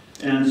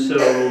 And so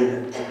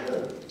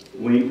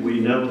we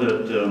know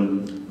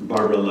that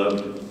Barbara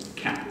loved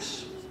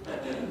cats.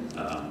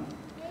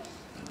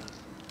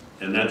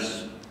 And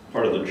that's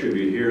part of the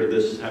tribute here.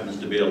 This happens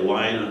to be a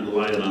lion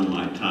on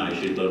my tie.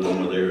 She loved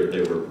them whether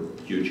they were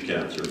huge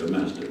cats or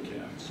domestic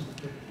cats.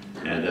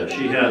 And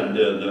she had,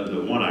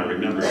 the one I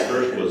remember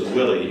first was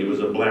Willie. He was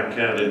a black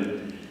cat,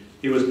 and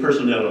he was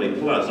personality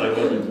plus. I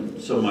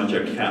wasn't so much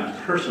a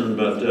cat person,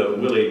 but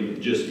Willie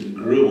just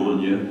grew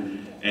on you.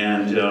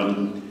 And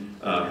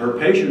her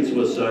patience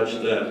was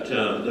such that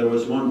there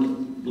was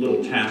one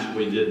little task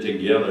we did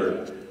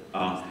together.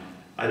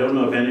 I don't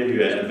know if any of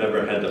you have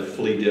ever had to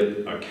flea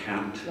dip a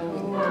cat.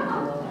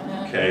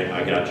 Okay,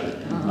 I got you.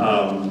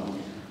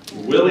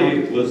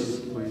 Willie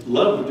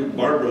loved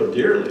Barbara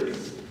dearly,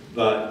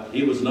 but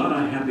he was not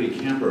a happy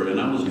camper,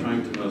 and I was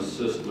trying to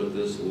assist with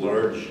this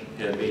large,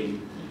 heavy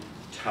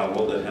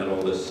towel that had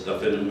all this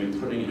stuff in it, and we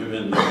putting him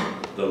in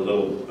the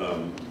little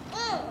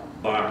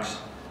box,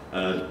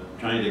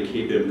 trying to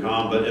keep him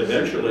calm. But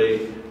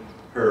eventually,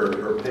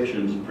 her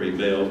patience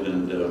prevailed,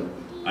 and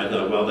I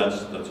thought, well,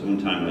 that's one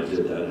time I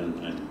did that, and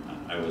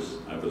I was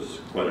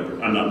quite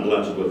impressed. I'm not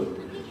blessed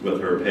with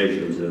her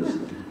patience, as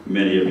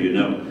many of you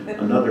know.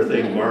 Another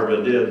thing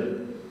Barbara did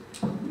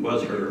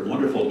was her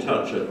wonderful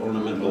touch at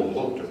ornamental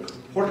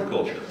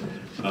horticulture.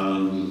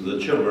 The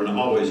children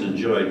always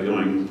enjoyed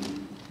going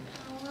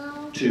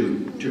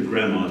to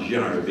Grandma's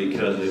yard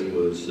because it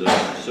was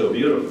so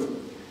beautiful,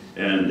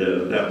 and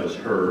that was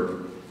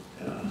her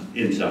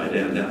inside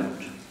and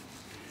out.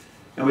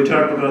 And we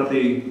talked about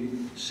the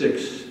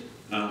 6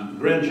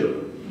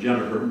 grandchildren,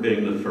 Jennifer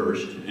being the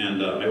first,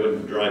 and I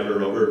would drive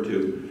her over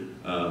to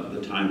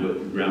the time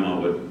that Grandma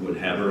would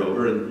have her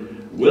over,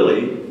 and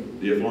Willie,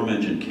 the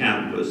aforementioned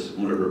cat, was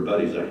one of her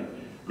buddies.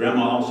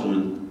 Grandma also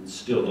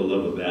instilled a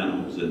love of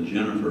animals in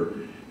Jennifer,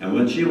 and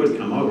when she would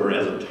come over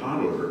as a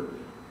toddler,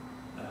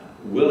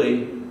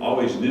 Willie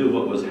always knew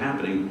what was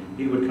happening.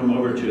 He would come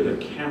over to the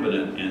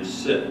cabinet and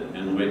sit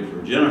and wait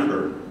for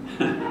Jennifer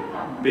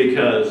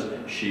because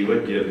she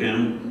would give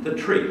him the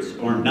treats,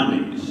 or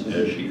nummies,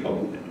 as she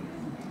called them.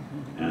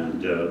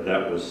 And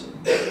that was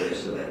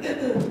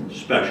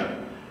special.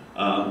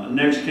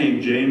 Next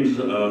came James,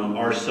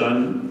 our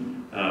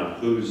son,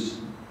 whose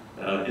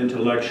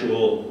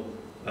intellectual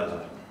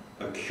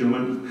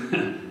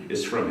acumen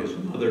is from his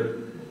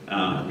mother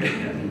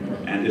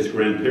and his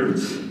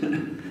grandparents.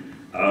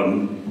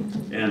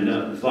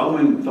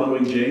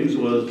 Following James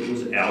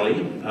was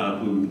Allie,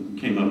 who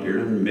came up here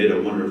and made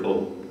a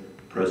wonderful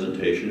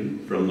presentation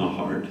from the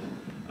heart.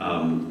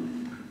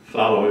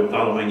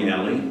 Following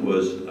Allie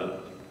was,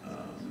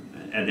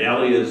 and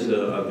Allie is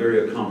a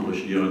very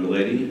accomplished young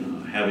lady,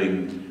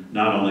 having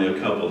not only a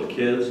couple of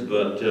kids,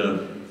 but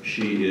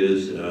she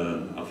is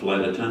a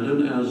flight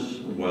attendant as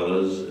well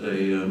as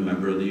a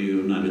member of the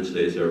United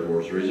States Air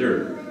Force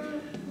Reserve.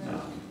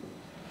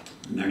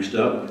 Next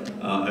up,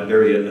 a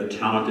very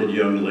talented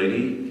young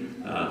lady,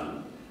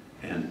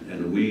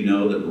 and we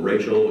know that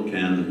Rachel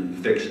can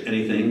fix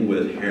anything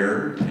with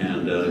hair,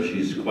 and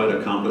she's quite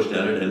accomplished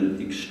at it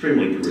and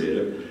extremely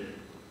creative,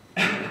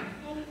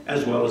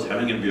 as well as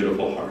having a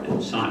beautiful heart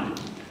inside.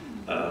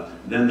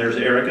 Then there's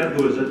Erica,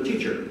 who is a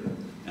teacher,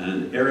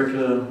 and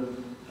Erica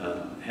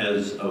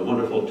has a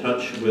wonderful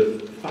touch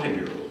with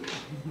 5-year-olds.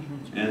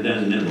 And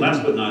then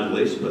last but not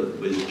least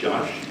was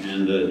Josh,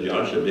 and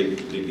Josh, a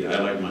big guy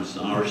like my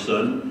son, our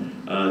son.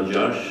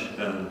 Josh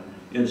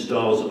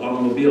installs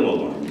automobile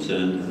alarms,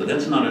 and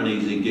that's not an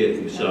easy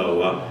gig.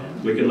 So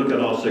we can look at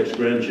all 6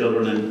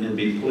 grandchildren and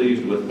be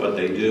pleased with what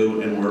they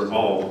do, and we're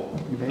all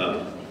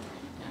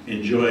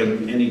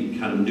enjoying any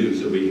kind of news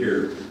that we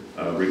hear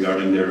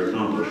regarding their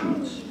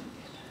accomplishments.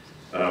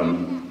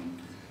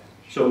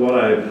 So what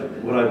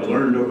I've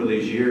learned over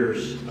these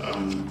years,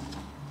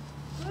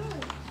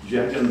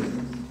 Jack and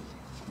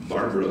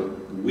Barbara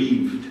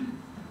weaved,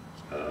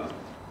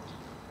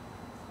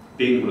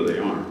 being where they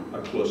are,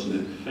 a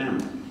close-knit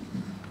family.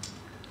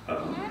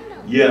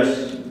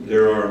 Yes,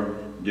 there are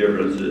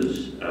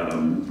differences,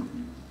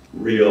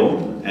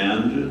 real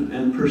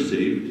and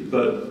perceived,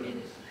 but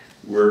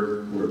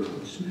we're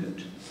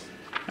close-knit.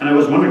 And I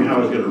was wondering how I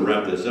was going to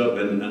wrap this up,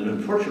 and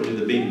unfortunately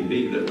the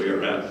B&B that we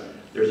are at,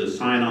 there's a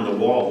sign on the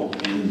wall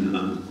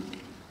in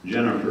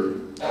Jennifer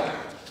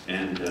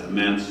and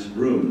Matt's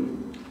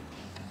room.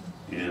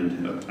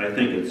 And I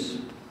think it's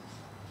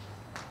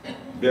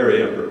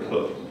very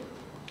apropos.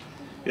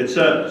 It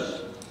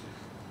says,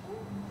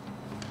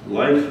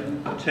 life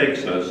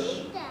takes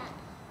us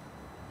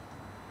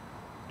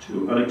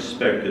to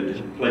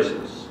unexpected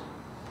places.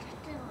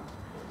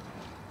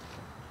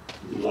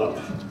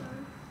 Love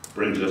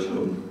brings us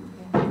home.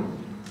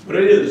 What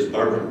it is,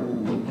 Barbara?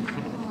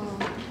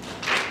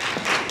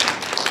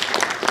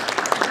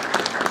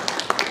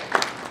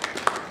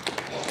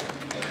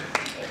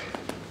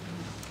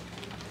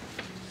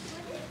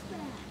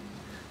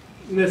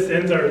 This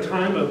ends our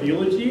time of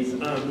eulogies.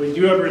 We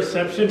do have a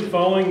reception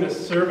following the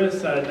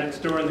service next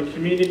door in the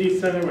community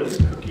center with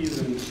cookies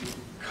and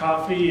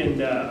coffee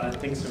and I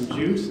think some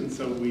juice. And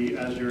so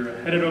as you're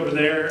headed over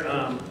there,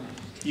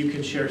 you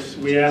can share.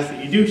 We ask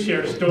that you do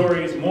share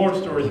stories, more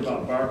stories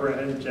about Barbara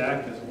and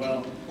Jack as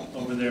well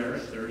over there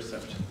at the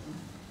reception.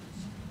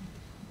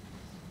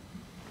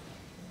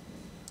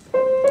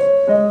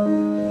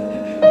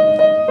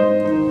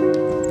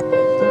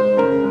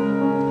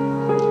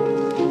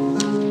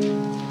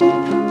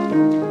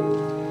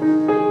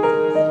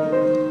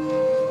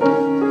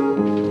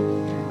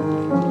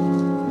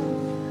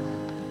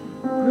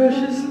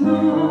 Precious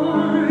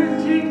Lord,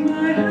 take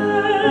my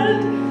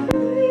hand,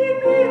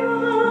 lead me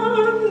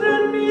on,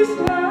 let me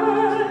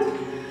stand.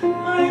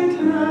 I'm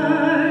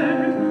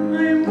tired,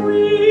 I'm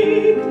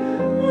weak,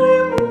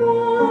 I'm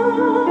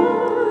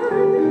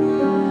worn.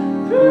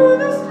 Through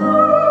the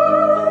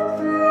storm,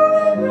 through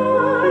the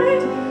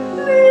night,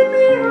 lead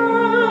me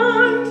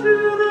on to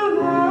the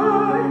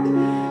light.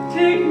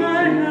 Take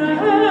my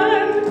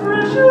hand,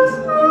 precious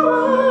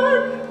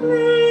Lord,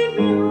 lead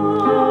me on.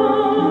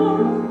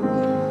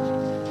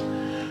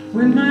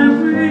 When my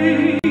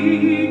way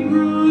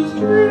grows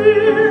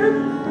drear,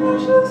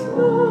 precious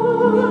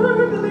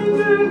Lord,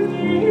 linger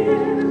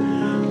near.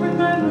 When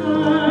my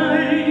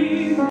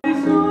life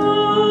is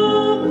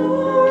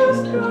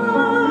almost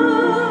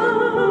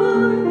gone,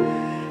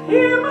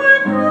 hear my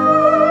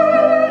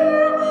cry,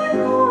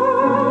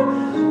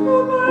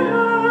 hold my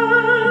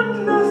hand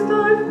lest I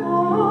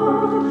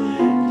fall.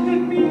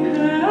 Take me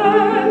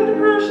hand,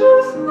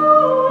 precious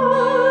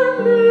Lord,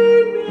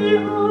 lead me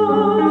on.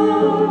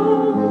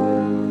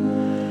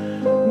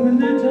 When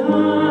the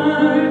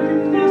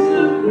darkness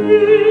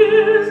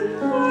appears,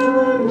 while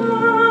the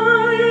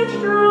night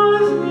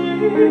draws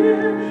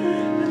near,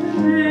 and the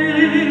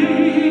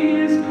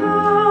day is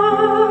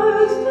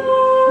past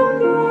and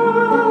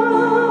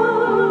gone,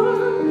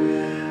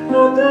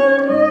 at the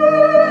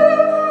river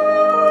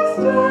I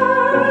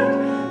stand,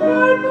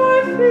 guide my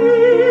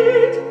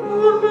feet,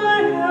 hold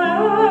my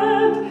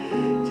hand,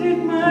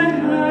 take my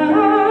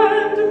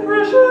hand,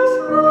 precious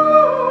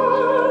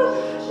Lord,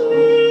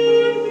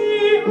 lead me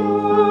on.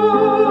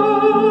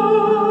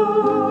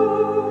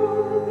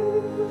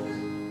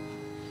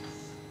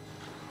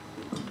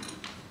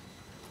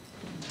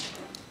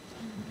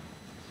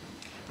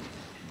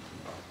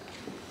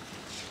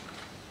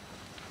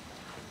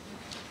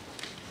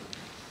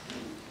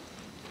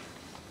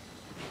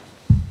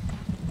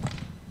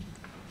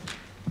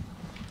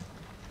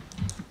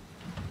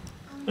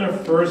 Our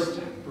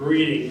first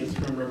reading is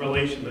from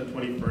Revelation, the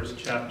 21st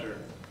chapter.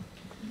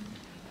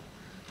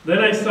 Then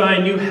I saw a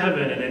new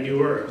heaven and a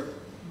new earth,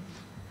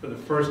 for the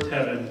first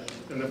heaven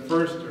and the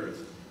first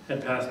earth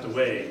had passed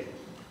away,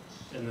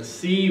 and the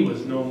sea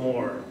was no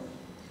more.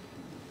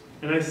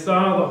 And I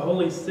saw the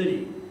holy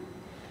city,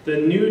 the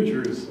new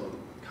Jerusalem,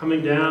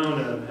 coming down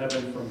out of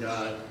heaven from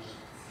God,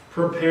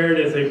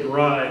 prepared as a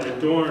bride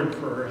adorned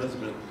for her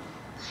husband.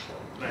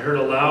 And I heard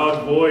a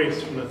loud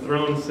voice from the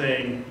throne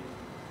saying,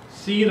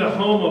 "See, the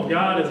home of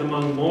God is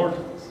among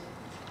mortals.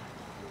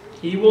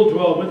 He will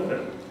dwell with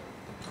them.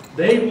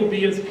 They will be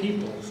his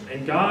peoples,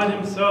 and God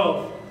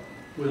himself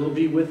will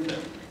be with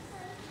them.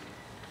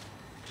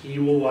 He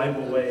will wipe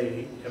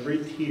away every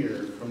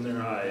tear from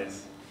their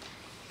eyes.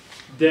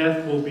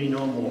 Death will be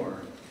no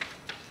more.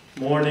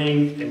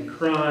 Mourning and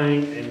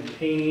crying and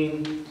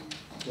pain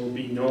will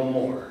be no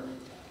more.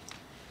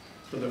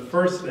 For the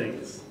first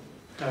things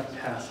have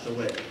passed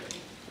away."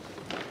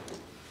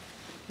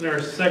 And our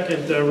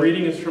second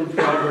reading is from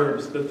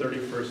Proverbs, the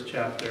 31st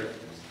chapter.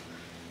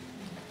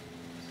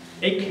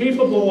 A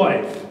capable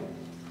wife,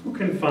 who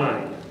can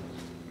find?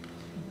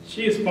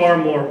 She is far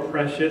more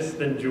precious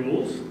than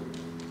jewels.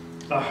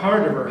 The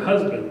heart of her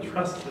husband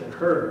trusts in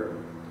her,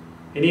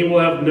 and he will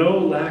have no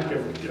lack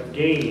of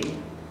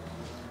gain.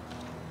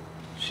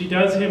 She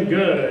does him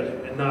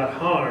good and not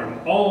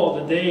harm all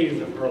the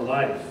days of her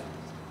life.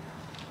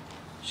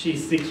 She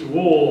seeks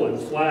wool and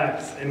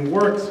flax and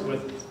works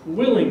with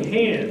willing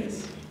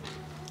hands.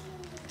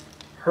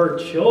 Her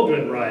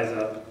children rise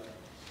up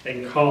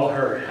and call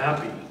her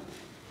happy,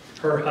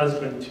 her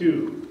husband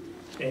too,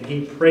 and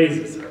he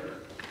praises her.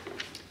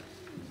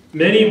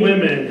 Many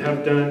women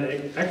have done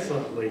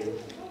excellently,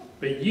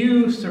 but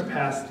you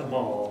surpass them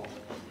all.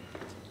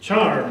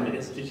 Charm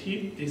is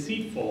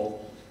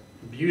deceitful,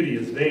 beauty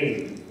is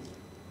vain,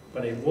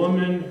 but a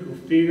woman who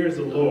fears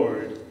the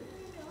Lord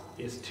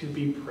is to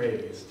be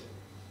praised.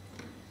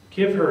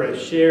 Give her a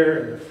share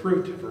in the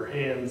fruit of her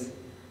hands,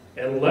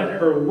 and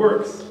let her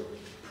works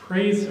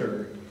praise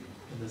her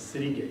in the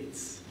city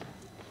gates.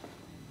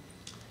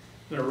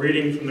 A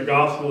reading from the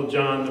Gospel of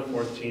John, the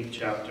 14th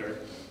chapter.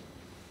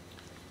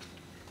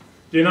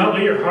 Do not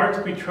let your hearts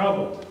be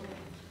troubled.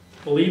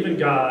 Believe in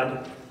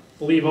God,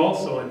 believe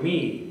also in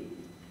me.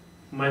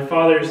 In my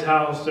Father's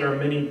house there are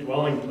many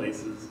dwelling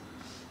places.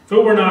 If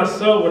it were not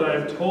so, would I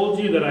have told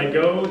you that I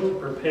go to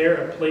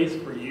prepare a place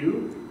for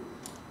you?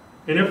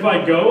 And if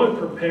I go and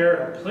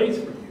prepare a place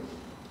for you,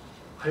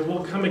 I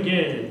will come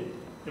again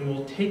and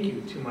will take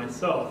you to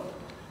myself,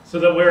 so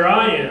that where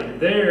I am,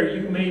 there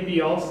you may be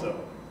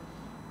also.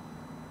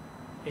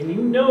 And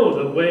you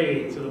know the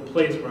way to the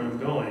place where I'm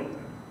going.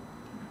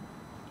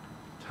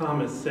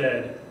 Thomas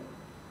said,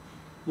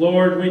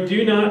 Lord, we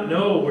do not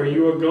know where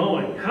you are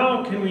going.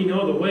 How can we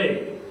know the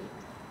way?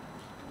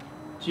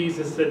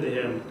 Jesus said to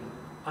him,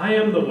 I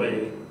am the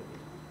way,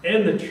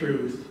 and the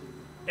truth,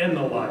 and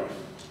the life.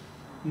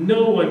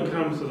 No one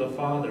comes to the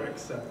Father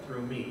except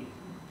through me.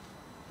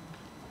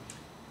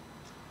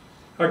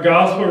 Our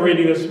gospel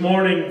reading this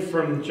morning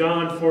from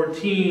John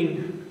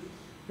 14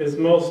 is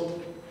the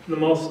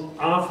most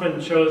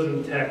often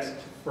chosen text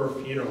for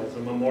funerals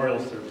and memorial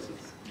services.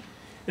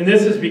 And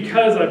this is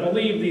because I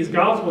believe these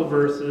gospel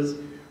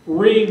verses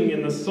ring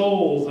in the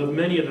souls of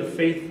many of the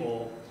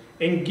faithful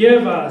and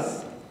give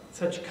us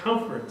such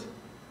comfort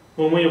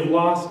when we have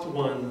lost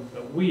one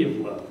that we have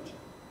loved.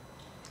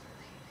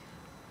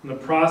 And the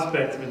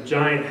prospect of a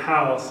giant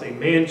house, a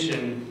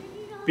mansion,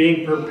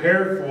 being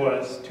prepared for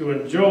us to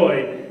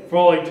enjoy for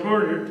all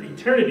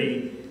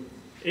eternity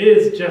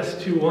is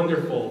just too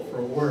wonderful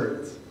for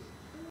words.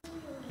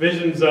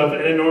 Visions of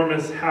an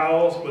enormous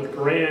house with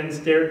grand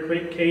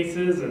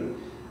staircases and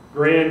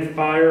grand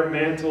fire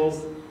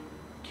mantles,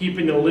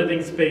 keeping the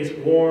living space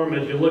warm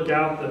as you look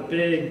out the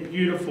big,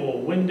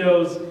 beautiful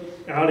windows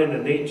out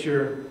into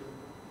nature.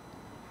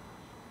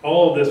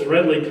 All of this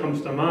readily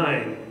comes to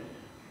mind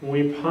when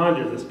we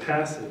ponder this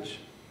passage.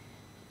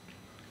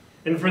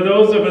 And for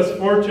those of us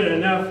fortunate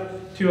enough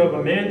to have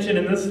a mansion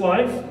in this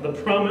life, the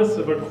promise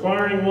of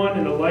acquiring one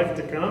in the life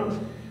to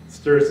come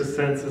stirs the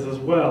senses as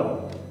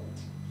well.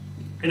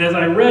 And as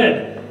I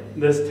read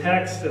this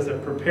text, as I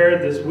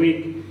prepared this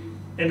week,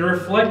 and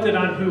reflected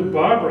on who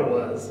Barbara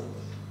was,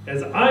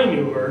 as I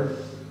knew her,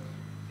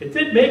 it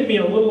did make me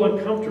a little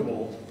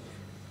uncomfortable,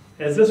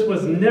 as this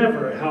was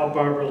never how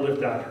Barbara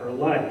lived out her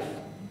life.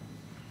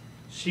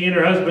 She and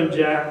her husband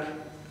Jack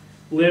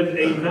lived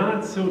a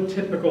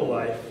not-so-typical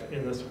life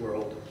in this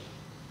world,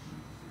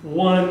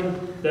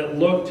 one that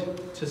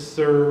looked to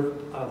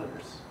serve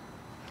others.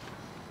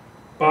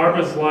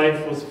 Barbara's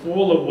life was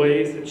full of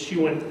ways that she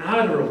went out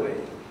of her way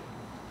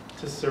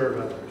to serve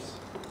others,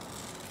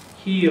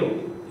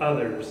 heal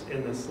others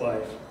in this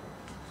life,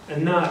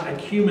 and not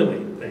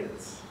accumulate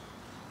things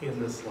in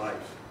this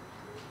life.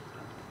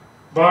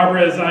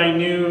 Barbara, as I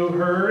knew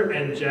her,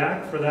 and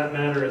Jack for that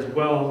matter as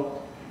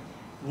well,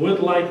 would,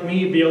 like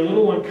me, be a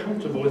little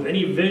uncomfortable with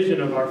any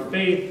vision of our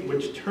faith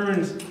which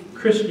turns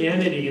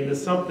Christianity into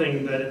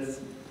something that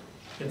is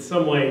in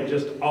some way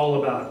just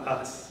all about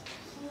us.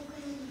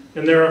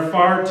 And there are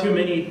far too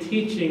many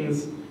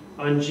teachings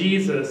on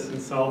Jesus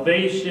and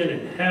salvation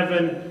and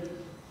heaven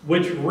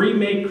which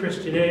remake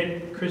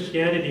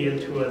Christianity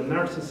into a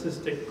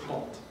narcissistic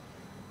cult.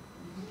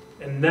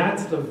 And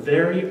that's the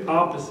very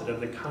opposite of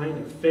the kind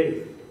of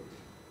faith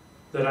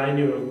that I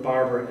knew of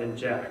Barbara and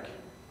Jack,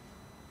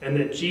 and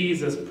that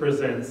Jesus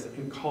presents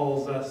and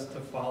calls us to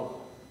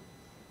follow.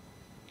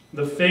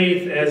 The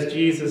faith, as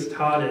Jesus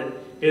taught it,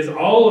 is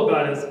all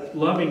about us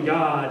loving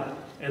God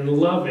and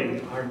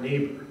loving our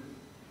neighbor.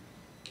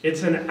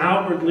 It's an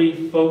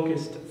outwardly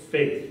focused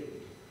faith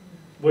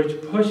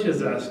which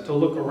pushes us to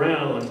look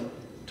around,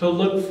 to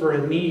look for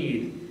a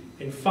need,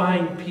 and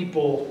find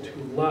people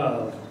to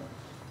love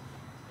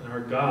and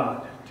our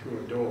God to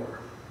adore.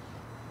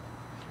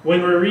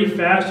 When we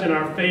refashion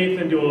our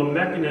faith into a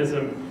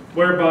mechanism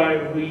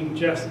whereby we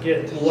just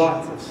get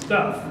lots of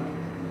stuff,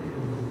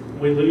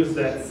 we lose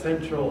that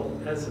central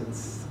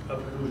essence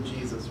of who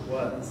Jesus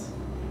was.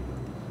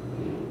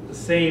 The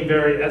same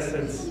very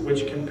essence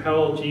which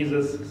compelled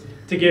Jesus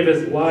to give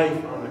his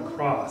life on the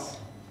cross,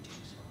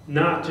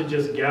 not to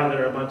just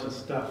gather a bunch of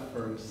stuff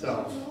for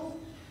himself.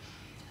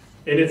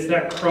 And it's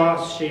that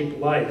cross-shaped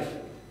life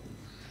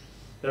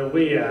that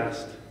we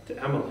asked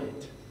to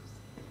emulate.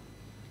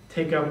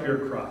 Take up your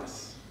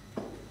cross.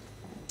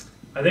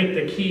 I think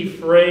the key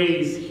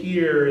phrase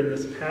here in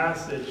this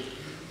passage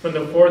from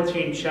the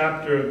 14th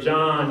chapter of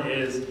John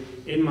is,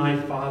 in my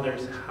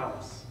Father's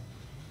house.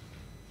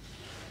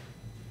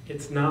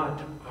 It's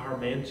not our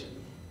mansion.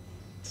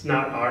 It's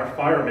not our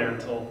fire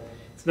mantle.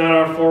 It's not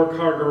our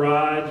 4-car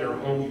garage or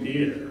home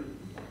theater.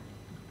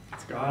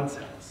 It's God's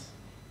house.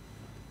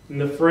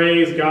 And the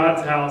phrase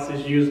God's house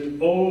is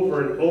used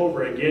over and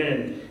over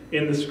again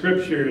in the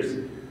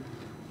scriptures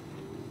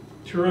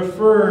to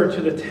refer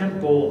to the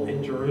temple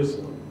in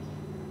Jerusalem.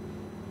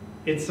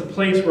 It's the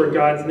place where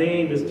God's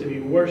name is to be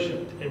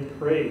worshipped and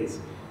praised.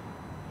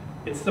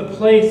 It's the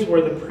place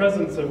where the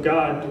presence of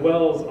God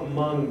dwells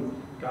among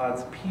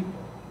God's people.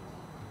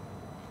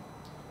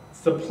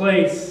 It's the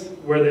place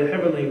where the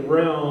heavenly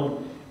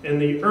realm and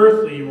the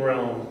earthly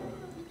realm,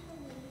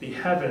 the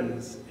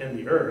heavens and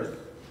the earth,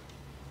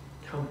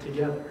 come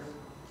together.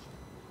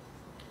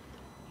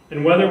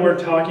 And whether we're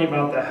talking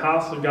about the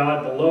house of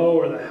God below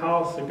or the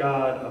house of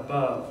God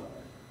above,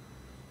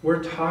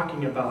 we're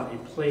talking about a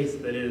place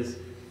that is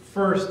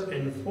first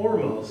and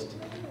foremost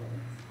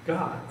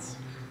God's.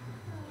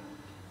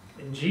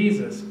 And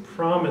Jesus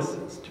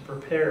promises to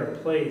prepare a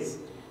place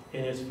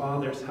in his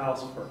Father's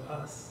house for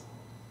us.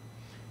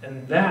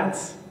 And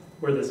that's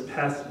where this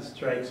passage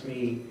strikes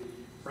me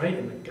right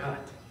in the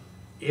gut.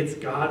 It's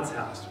God's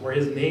house, where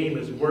his name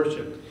is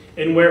worshipped,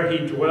 and where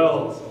he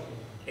dwells,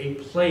 a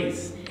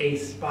place, a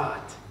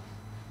spot.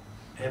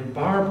 And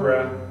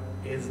Barbara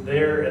is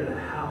there in the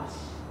house,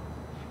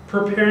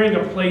 preparing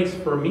a place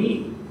for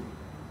me,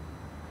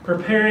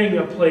 preparing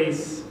a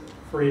place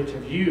for each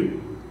of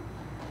you.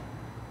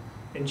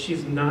 And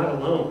she's not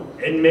alone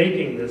in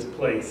making this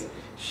place.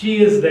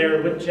 She is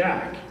there with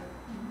Jack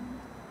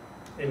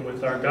and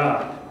with our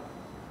God.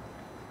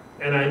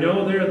 And I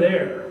know they're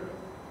there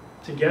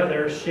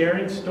together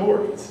sharing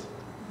stories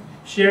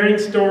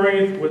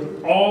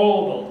with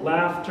all the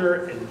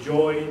laughter and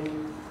joy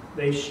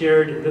they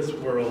shared in this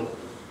world,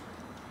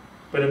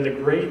 but in the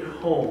great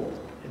home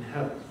in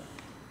heaven.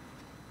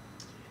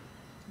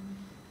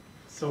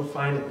 So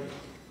finally,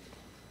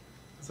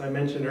 as I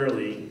mentioned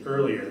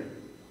earlier,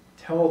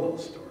 tell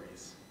those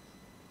stories.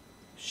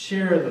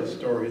 Share those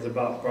stories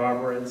about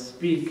Barbara and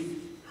speak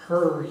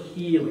her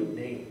healing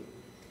name.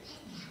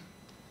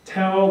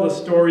 Tell the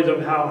stories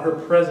of how her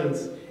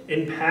presence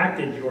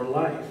impacted your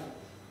life.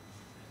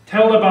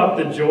 Tell about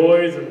the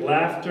joys and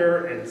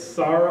laughter and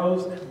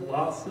sorrows and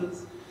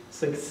losses,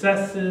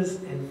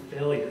 successes and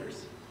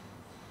failures.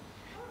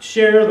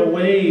 Share the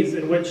ways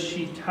in which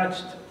she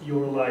touched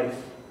your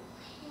life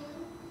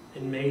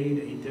and made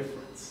a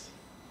difference.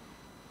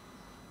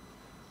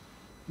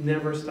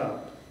 Never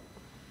stop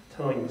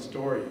telling the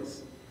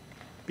stories,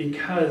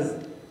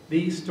 because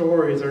these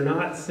stories are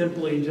not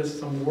simply just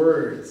some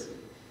words.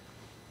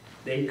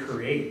 They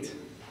create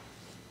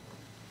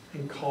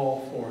and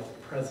call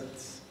forth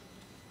presence.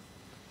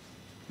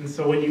 And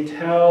so when you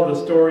tell the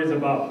stories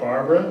about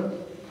Barbara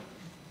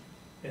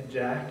and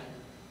Jack,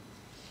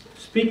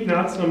 speak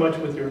not so much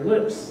with your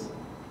lips,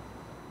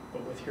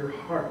 but with your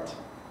heart,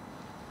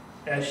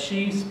 as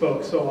she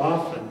spoke so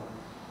often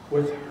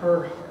with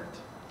her heart.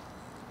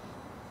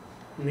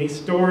 And these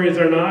stories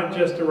are not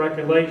just a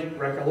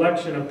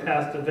recollection of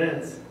past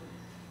events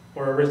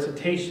or a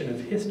recitation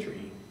of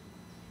history.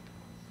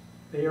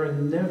 They are a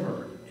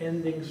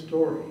never-ending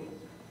story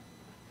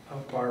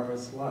of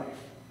Barbara's life.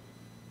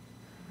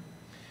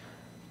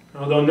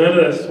 Although none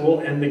of this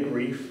will end the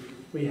grief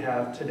we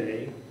have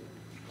today,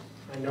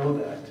 I know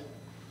that.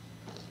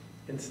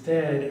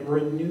 Instead, it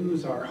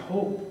renews our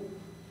hope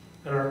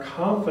and our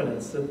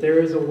confidence that there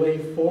is a way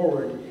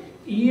forward,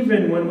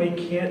 even when we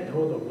can't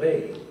know the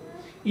way,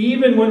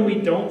 even when we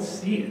don't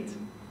see it,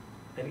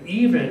 and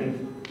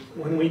even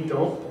when we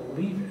don't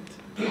believe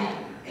it.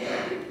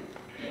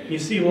 You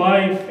see,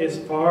 life is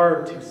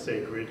far too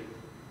sacred,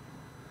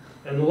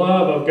 and the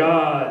love of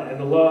God and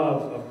the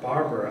love of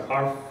Barbara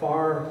are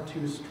far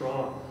too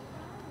strong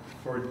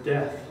for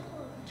death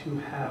to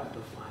have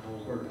the final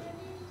word.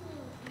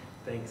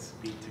 Thanks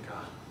be to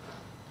God.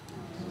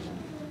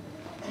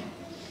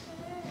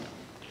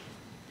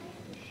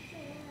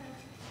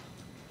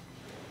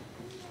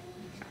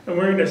 And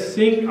we're going to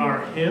sing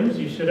our hymns.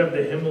 You should have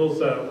the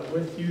hymnals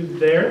with you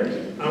there.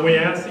 We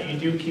ask that you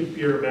do keep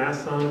your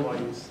mask on while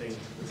you sing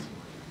this morning.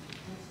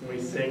 And we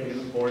sing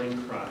the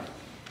morning cry.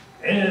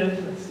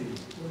 And let's see,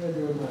 what did I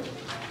do with mine?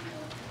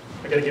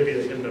 I got to give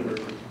you the hymn number.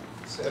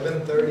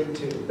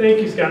 732.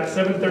 Thank you, Scott.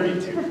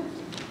 732.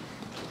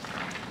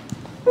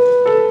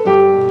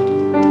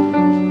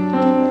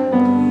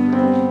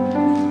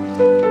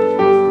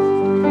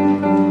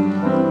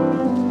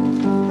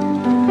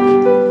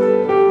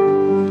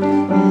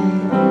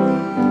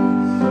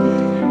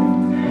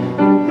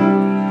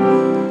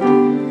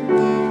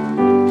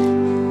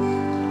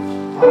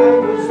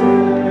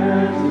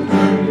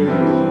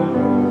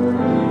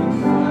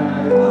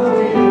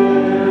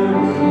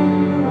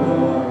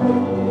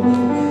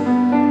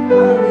 I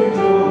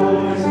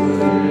rejoice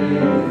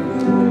with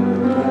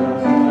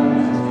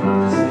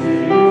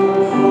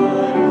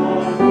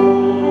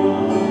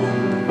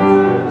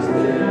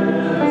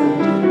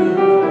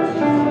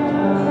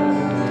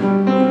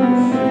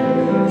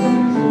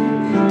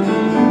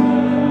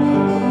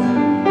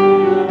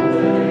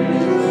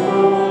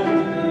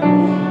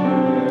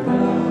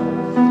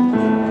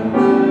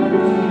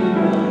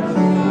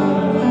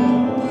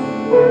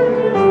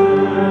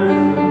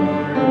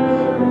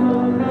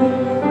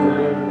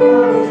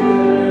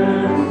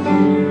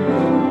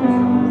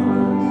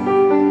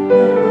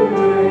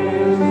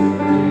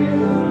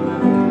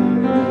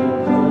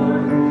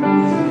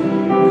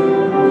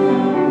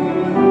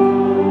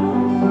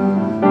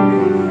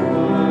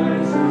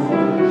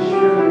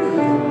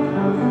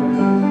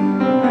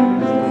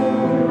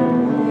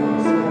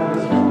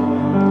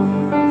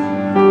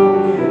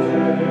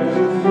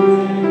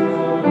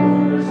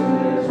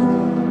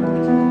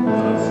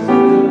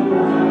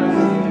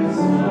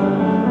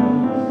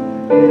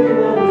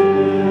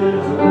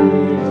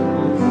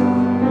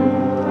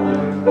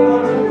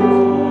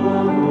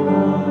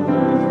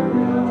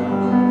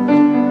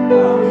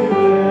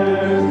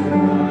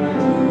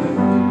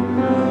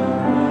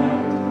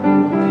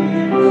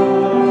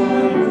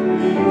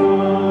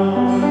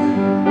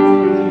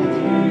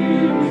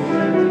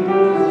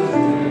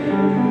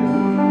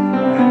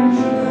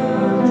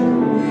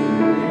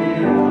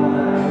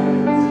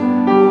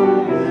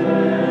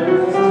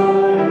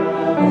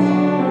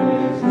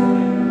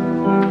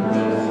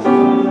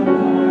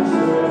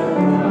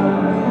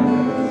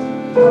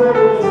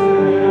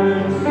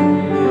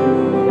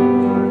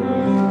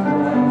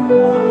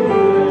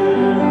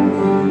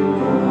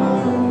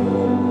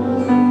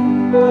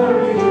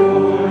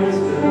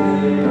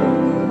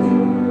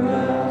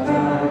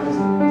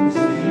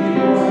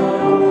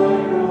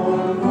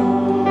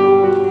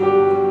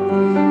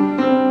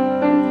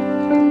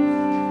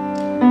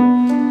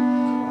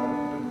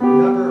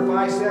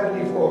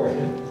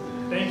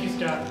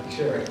Scott.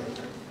 Sure.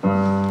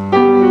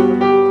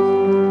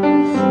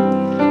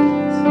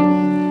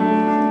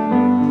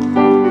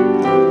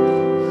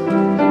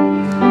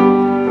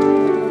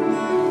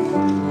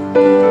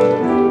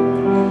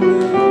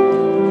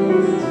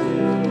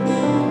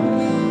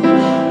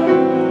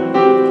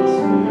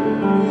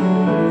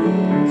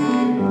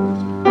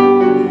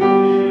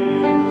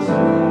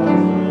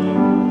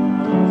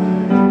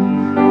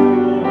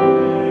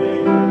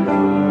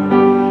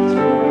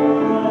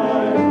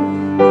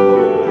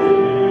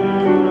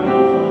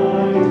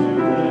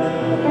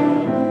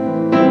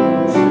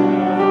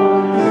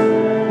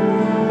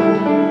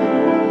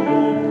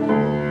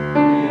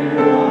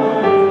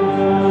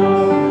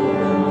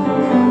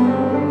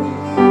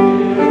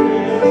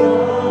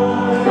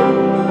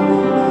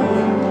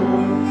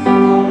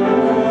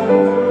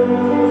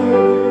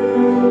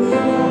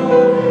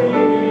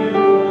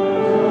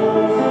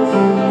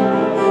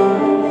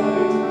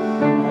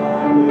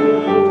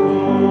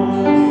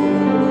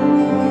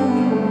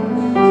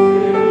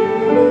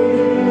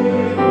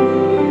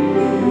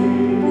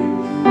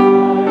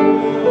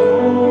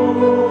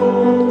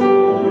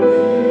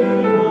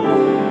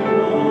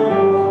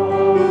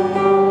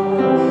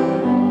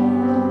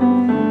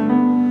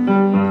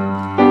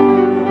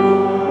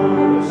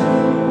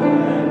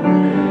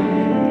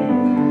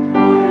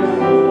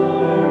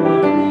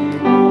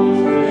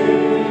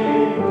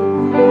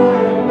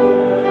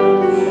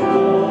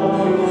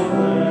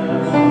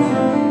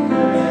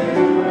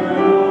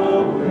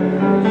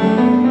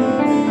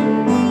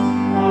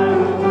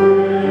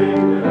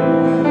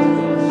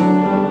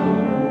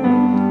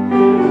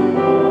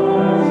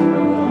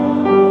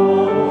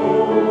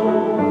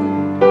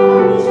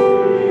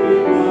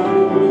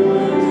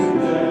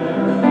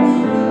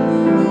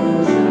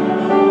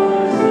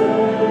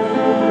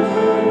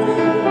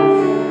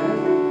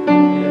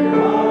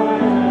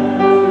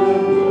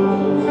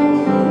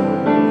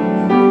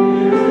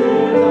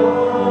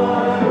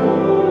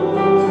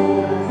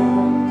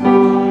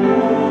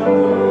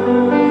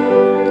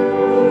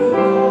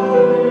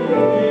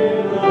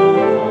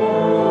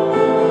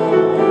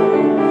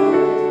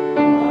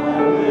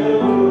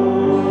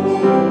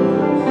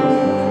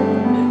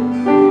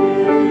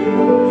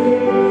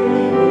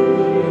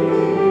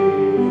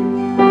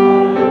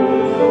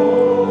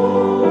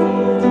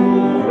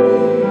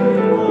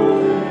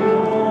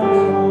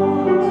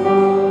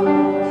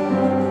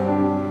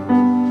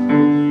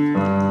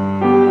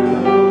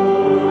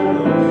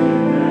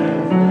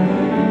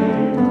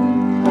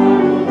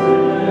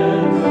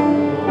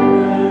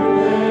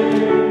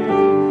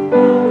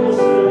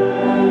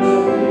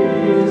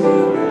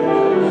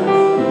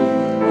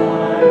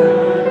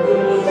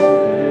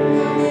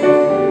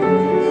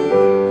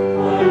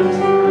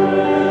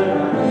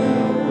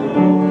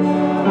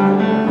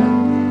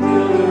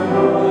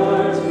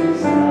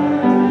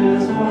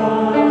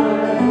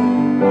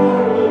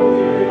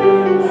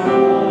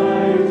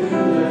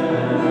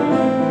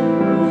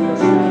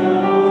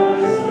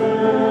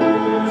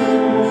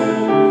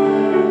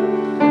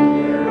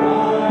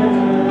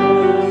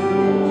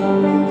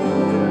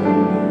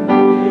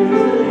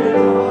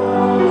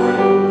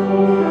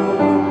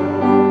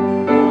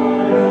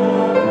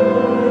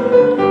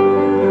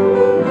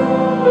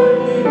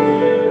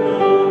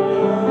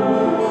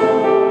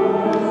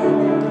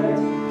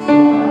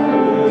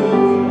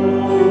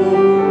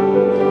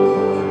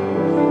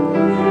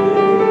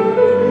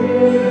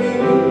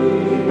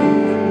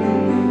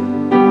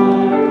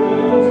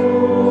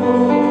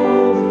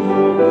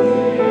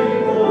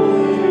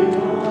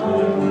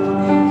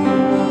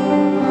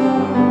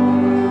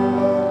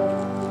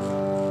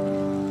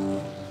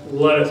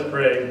 Let us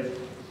pray.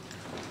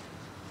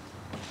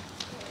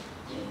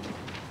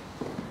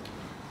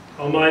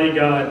 Almighty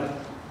God,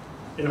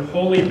 in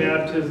holy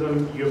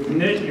baptism, you have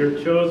knit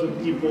your chosen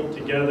people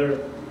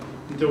together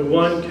into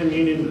one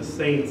communion of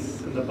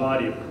saints in the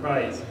body of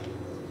Christ.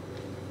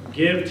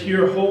 Give to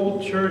your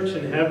whole church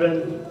in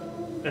heaven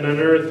and on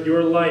earth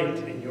your light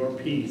and your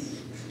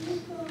peace.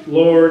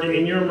 Lord,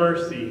 in your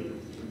mercy,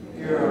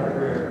 Hear our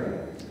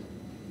prayer.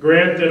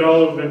 grant that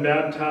all who have been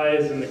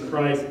baptized in the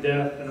Christ's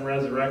death and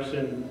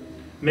resurrection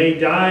may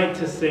die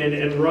to sin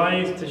and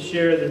rise to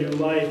share the new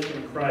life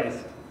in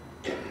Christ.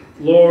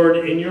 Lord,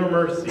 in your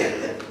mercy,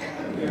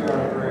 Hear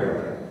our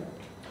prayer.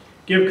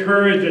 give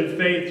courage and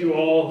faith to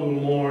all who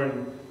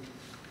mourn,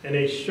 and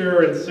a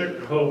sure and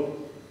certain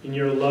hope in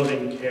your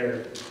loving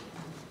care.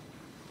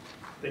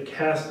 That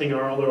casting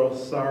all their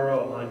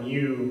sorrow on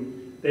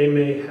you, they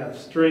may have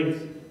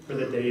strength for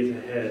the days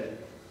ahead.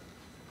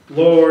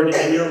 Lord,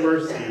 in your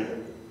mercy,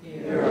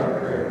 Hear our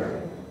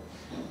prayer.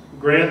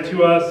 grant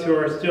to us who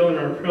are still in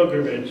our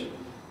pilgrimage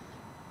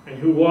and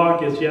who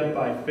walk as yet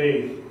by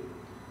faith,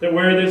 that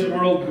where this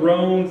world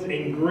groans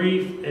in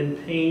grief and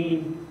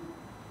pain,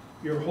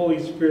 your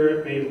Holy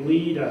Spirit may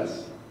lead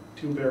us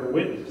to bear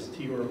witness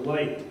to your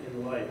light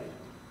and life.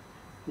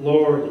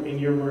 Lord, in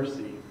your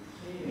mercy,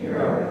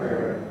 Hear our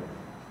prayer.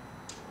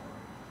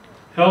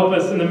 help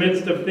us in the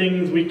midst of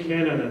things we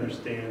cannot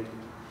understand,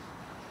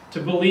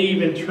 to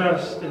believe and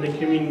trust in the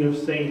communion of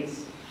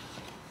saints,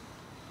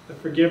 the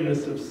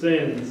forgiveness of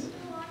sins,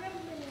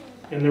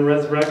 and the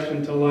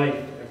resurrection to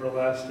life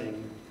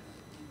everlasting.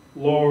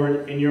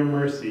 Lord, in your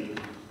mercy.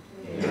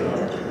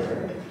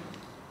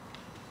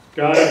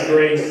 God of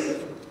grace,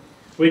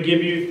 we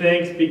give you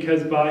thanks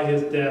because by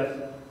his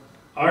death,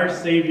 our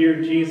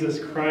Savior Jesus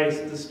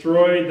Christ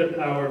destroyed the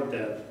power of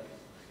death.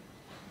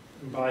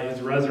 And by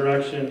his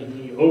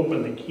resurrection, he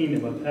opened the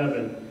kingdom of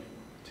heaven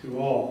to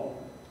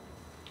all.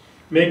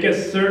 Make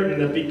us certain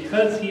that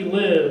because he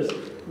lives,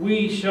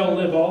 we shall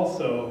live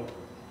also,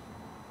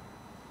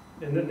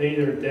 and that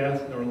neither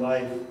death nor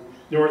life,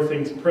 nor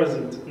things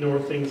present, nor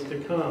things to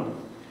come,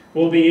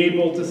 will be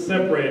able to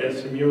separate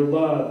us from your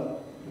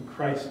love in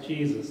Christ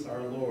Jesus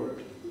our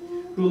Lord,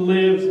 who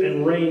lives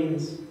and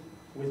reigns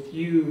with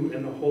you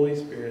and the Holy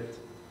Spirit,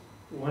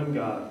 one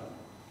God,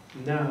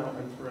 now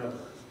and forever.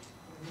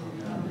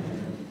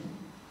 Amen.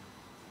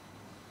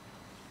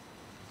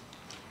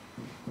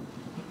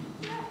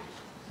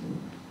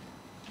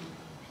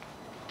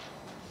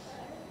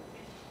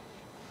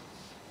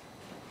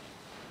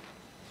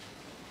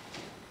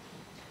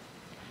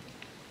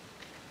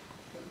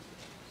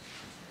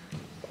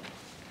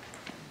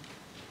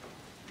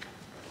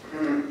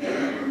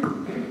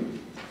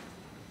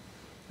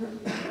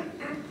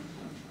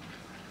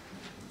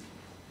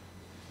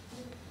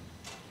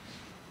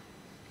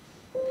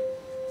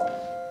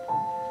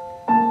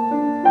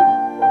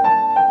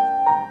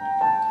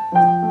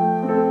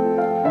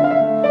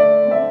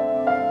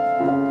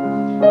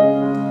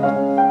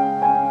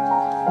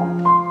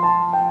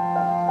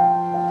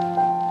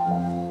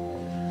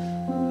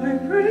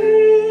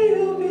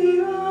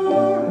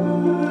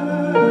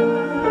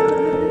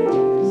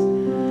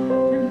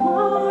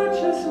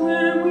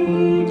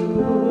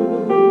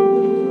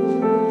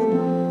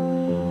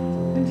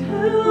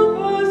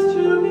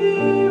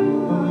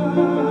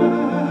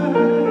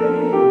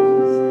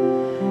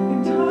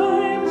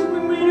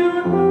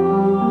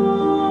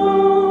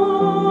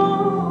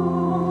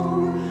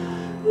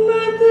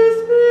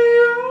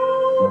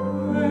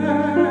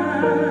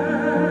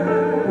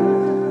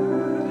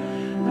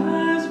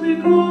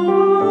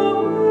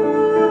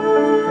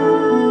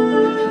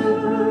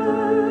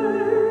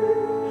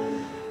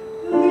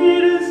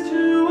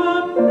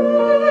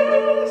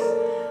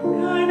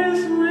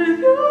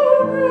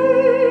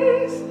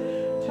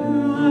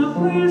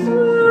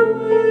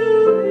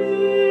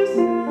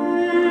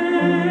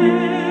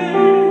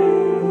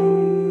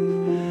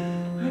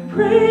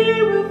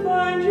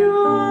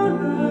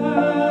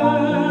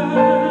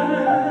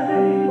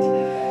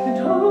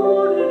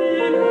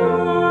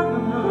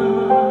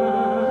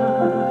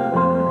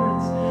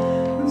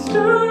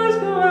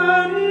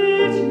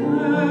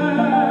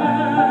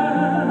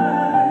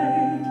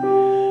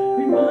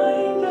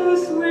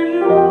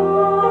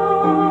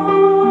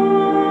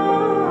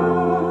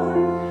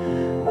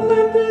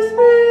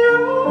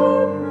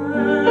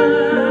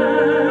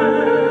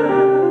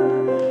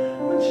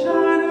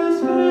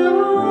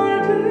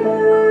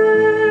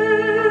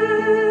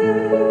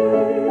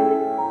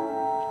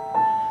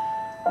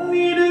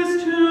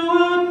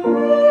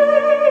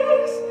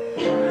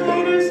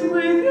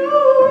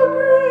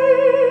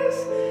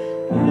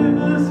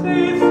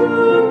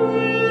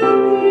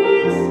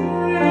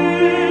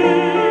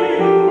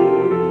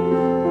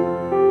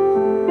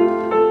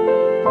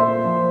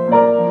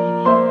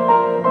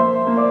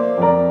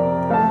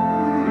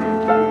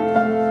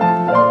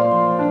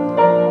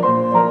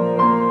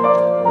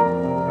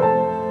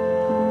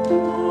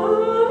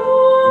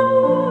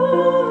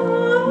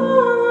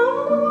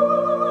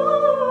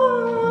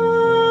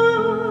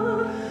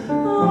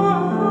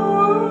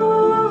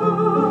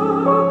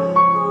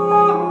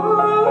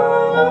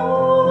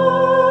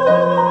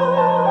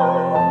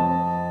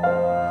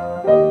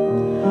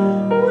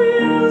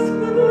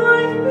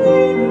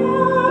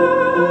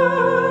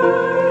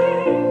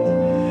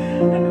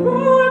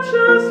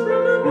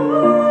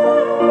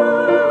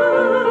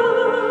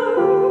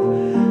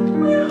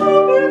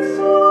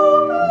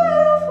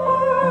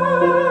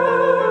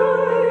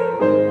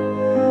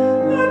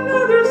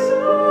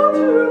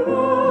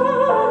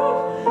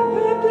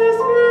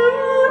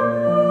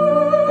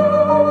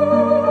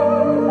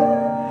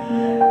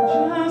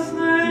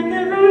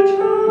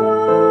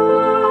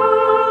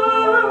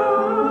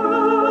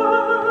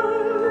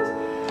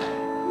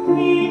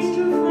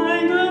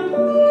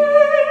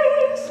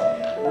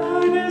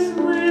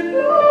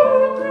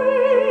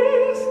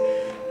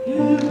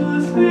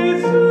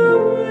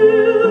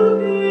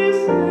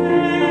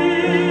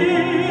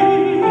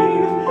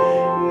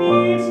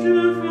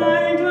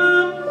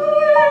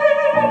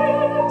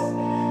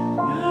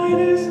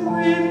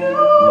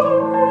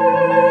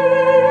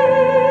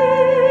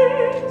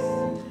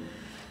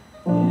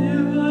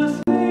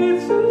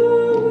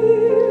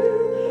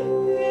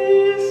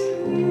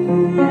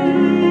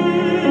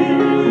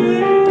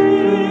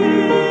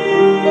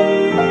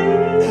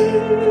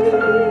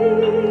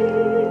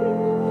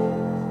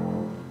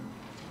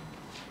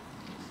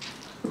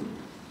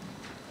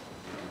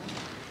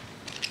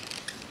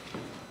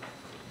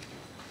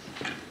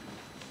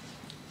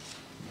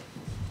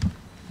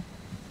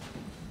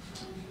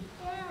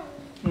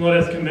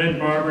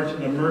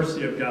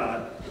 mercy of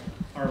God,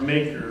 our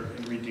Maker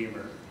and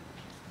Redeemer.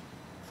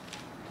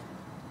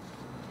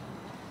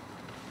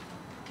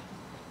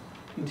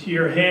 Into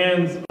your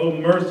hands, O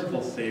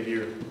merciful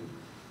Savior,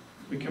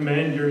 we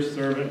commend your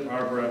servant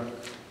Barbara.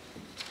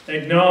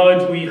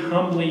 Acknowledge, we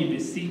humbly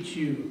beseech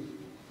you,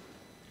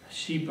 a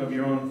sheep of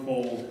your own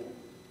fold,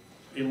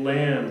 a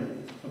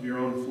lamb of your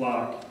own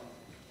flock,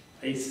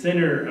 a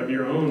sinner of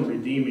your own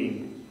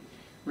redeeming.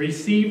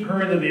 Receive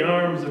her into the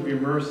arms of your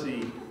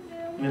mercy,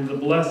 and into the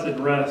blessed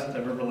rest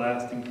of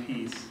everlasting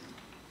peace,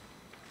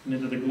 and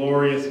into the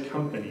glorious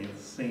company of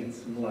the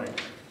saints in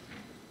light.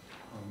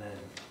 Amen.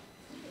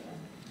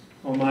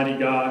 Almighty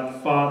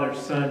God, Father,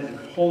 Son, and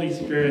Holy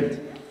Spirit,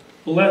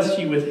 bless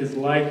you with his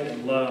light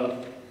and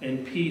love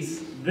and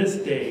peace this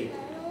day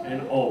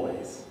and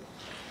always.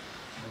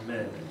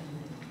 Amen.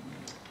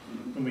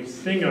 When we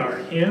sing our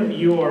hymn,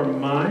 You Are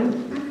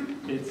Mine,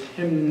 it's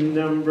hymn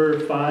number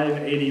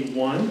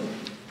 581.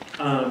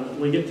 When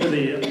we get to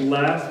the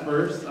last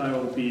verse, I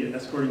will be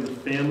escorting the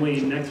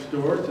family next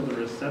door to the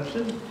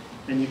reception,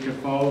 and you can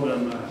follow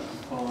them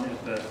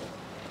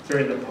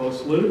during the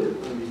postlude.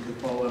 You can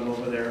follow them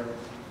over there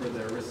for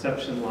their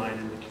reception line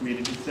in the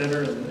community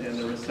center and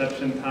the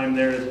reception time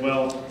there as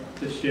well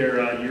to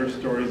share your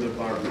stories of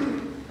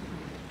Barbara.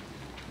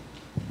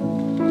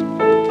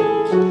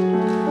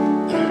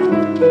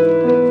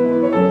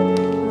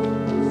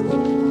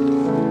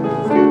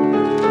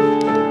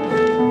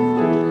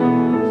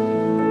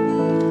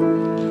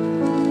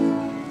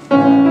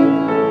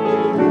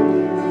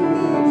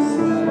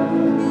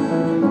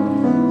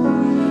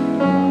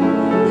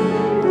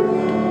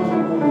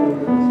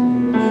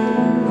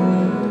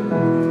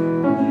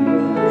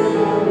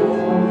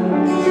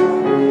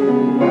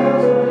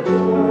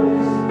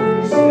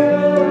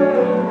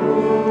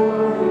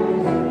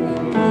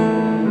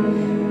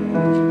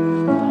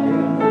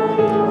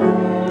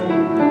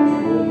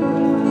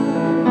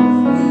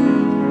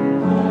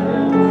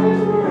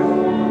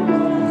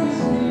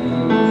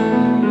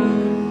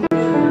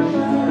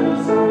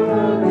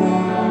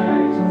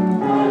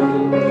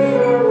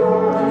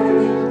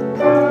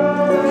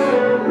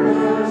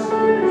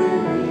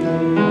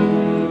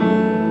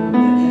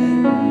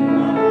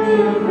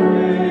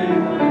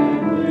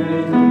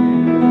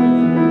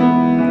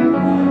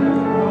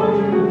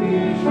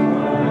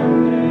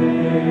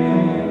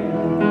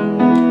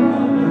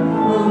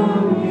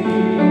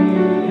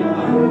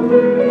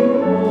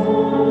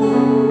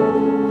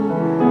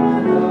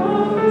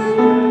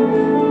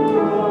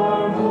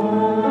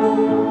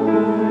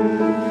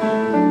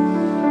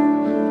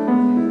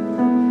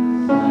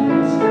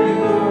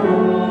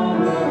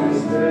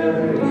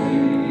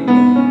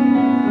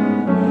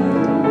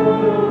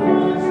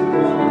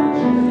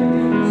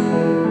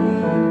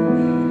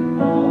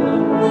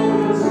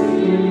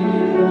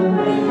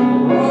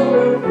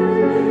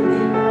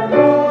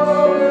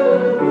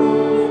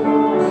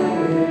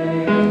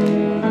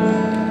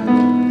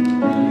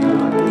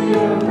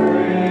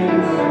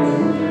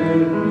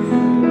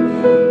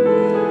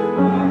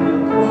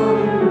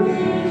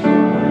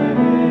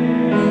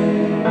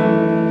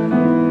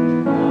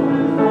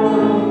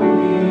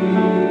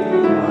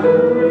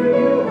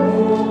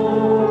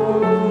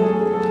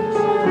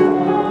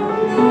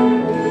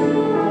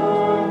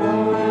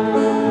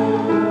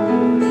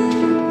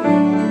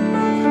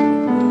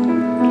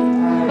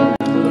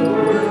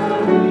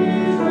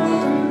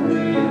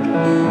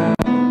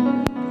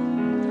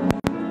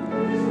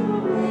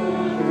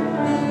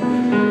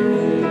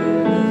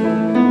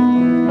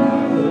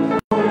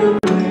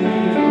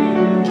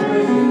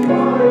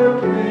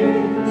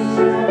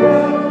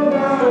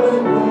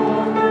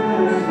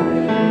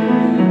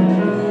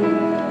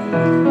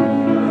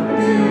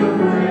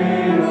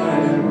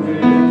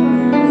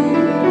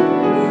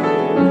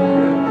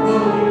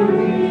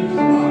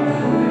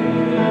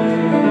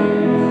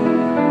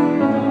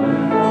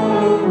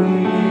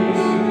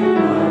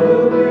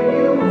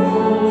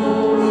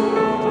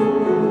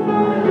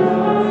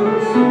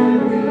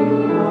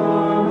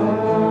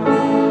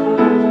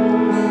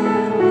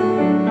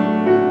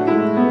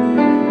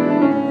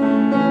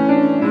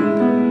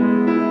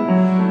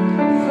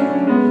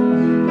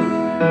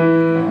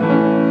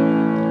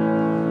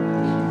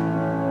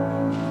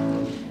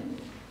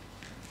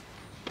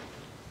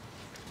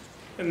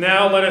 And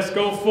now let us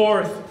go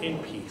forth in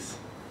peace.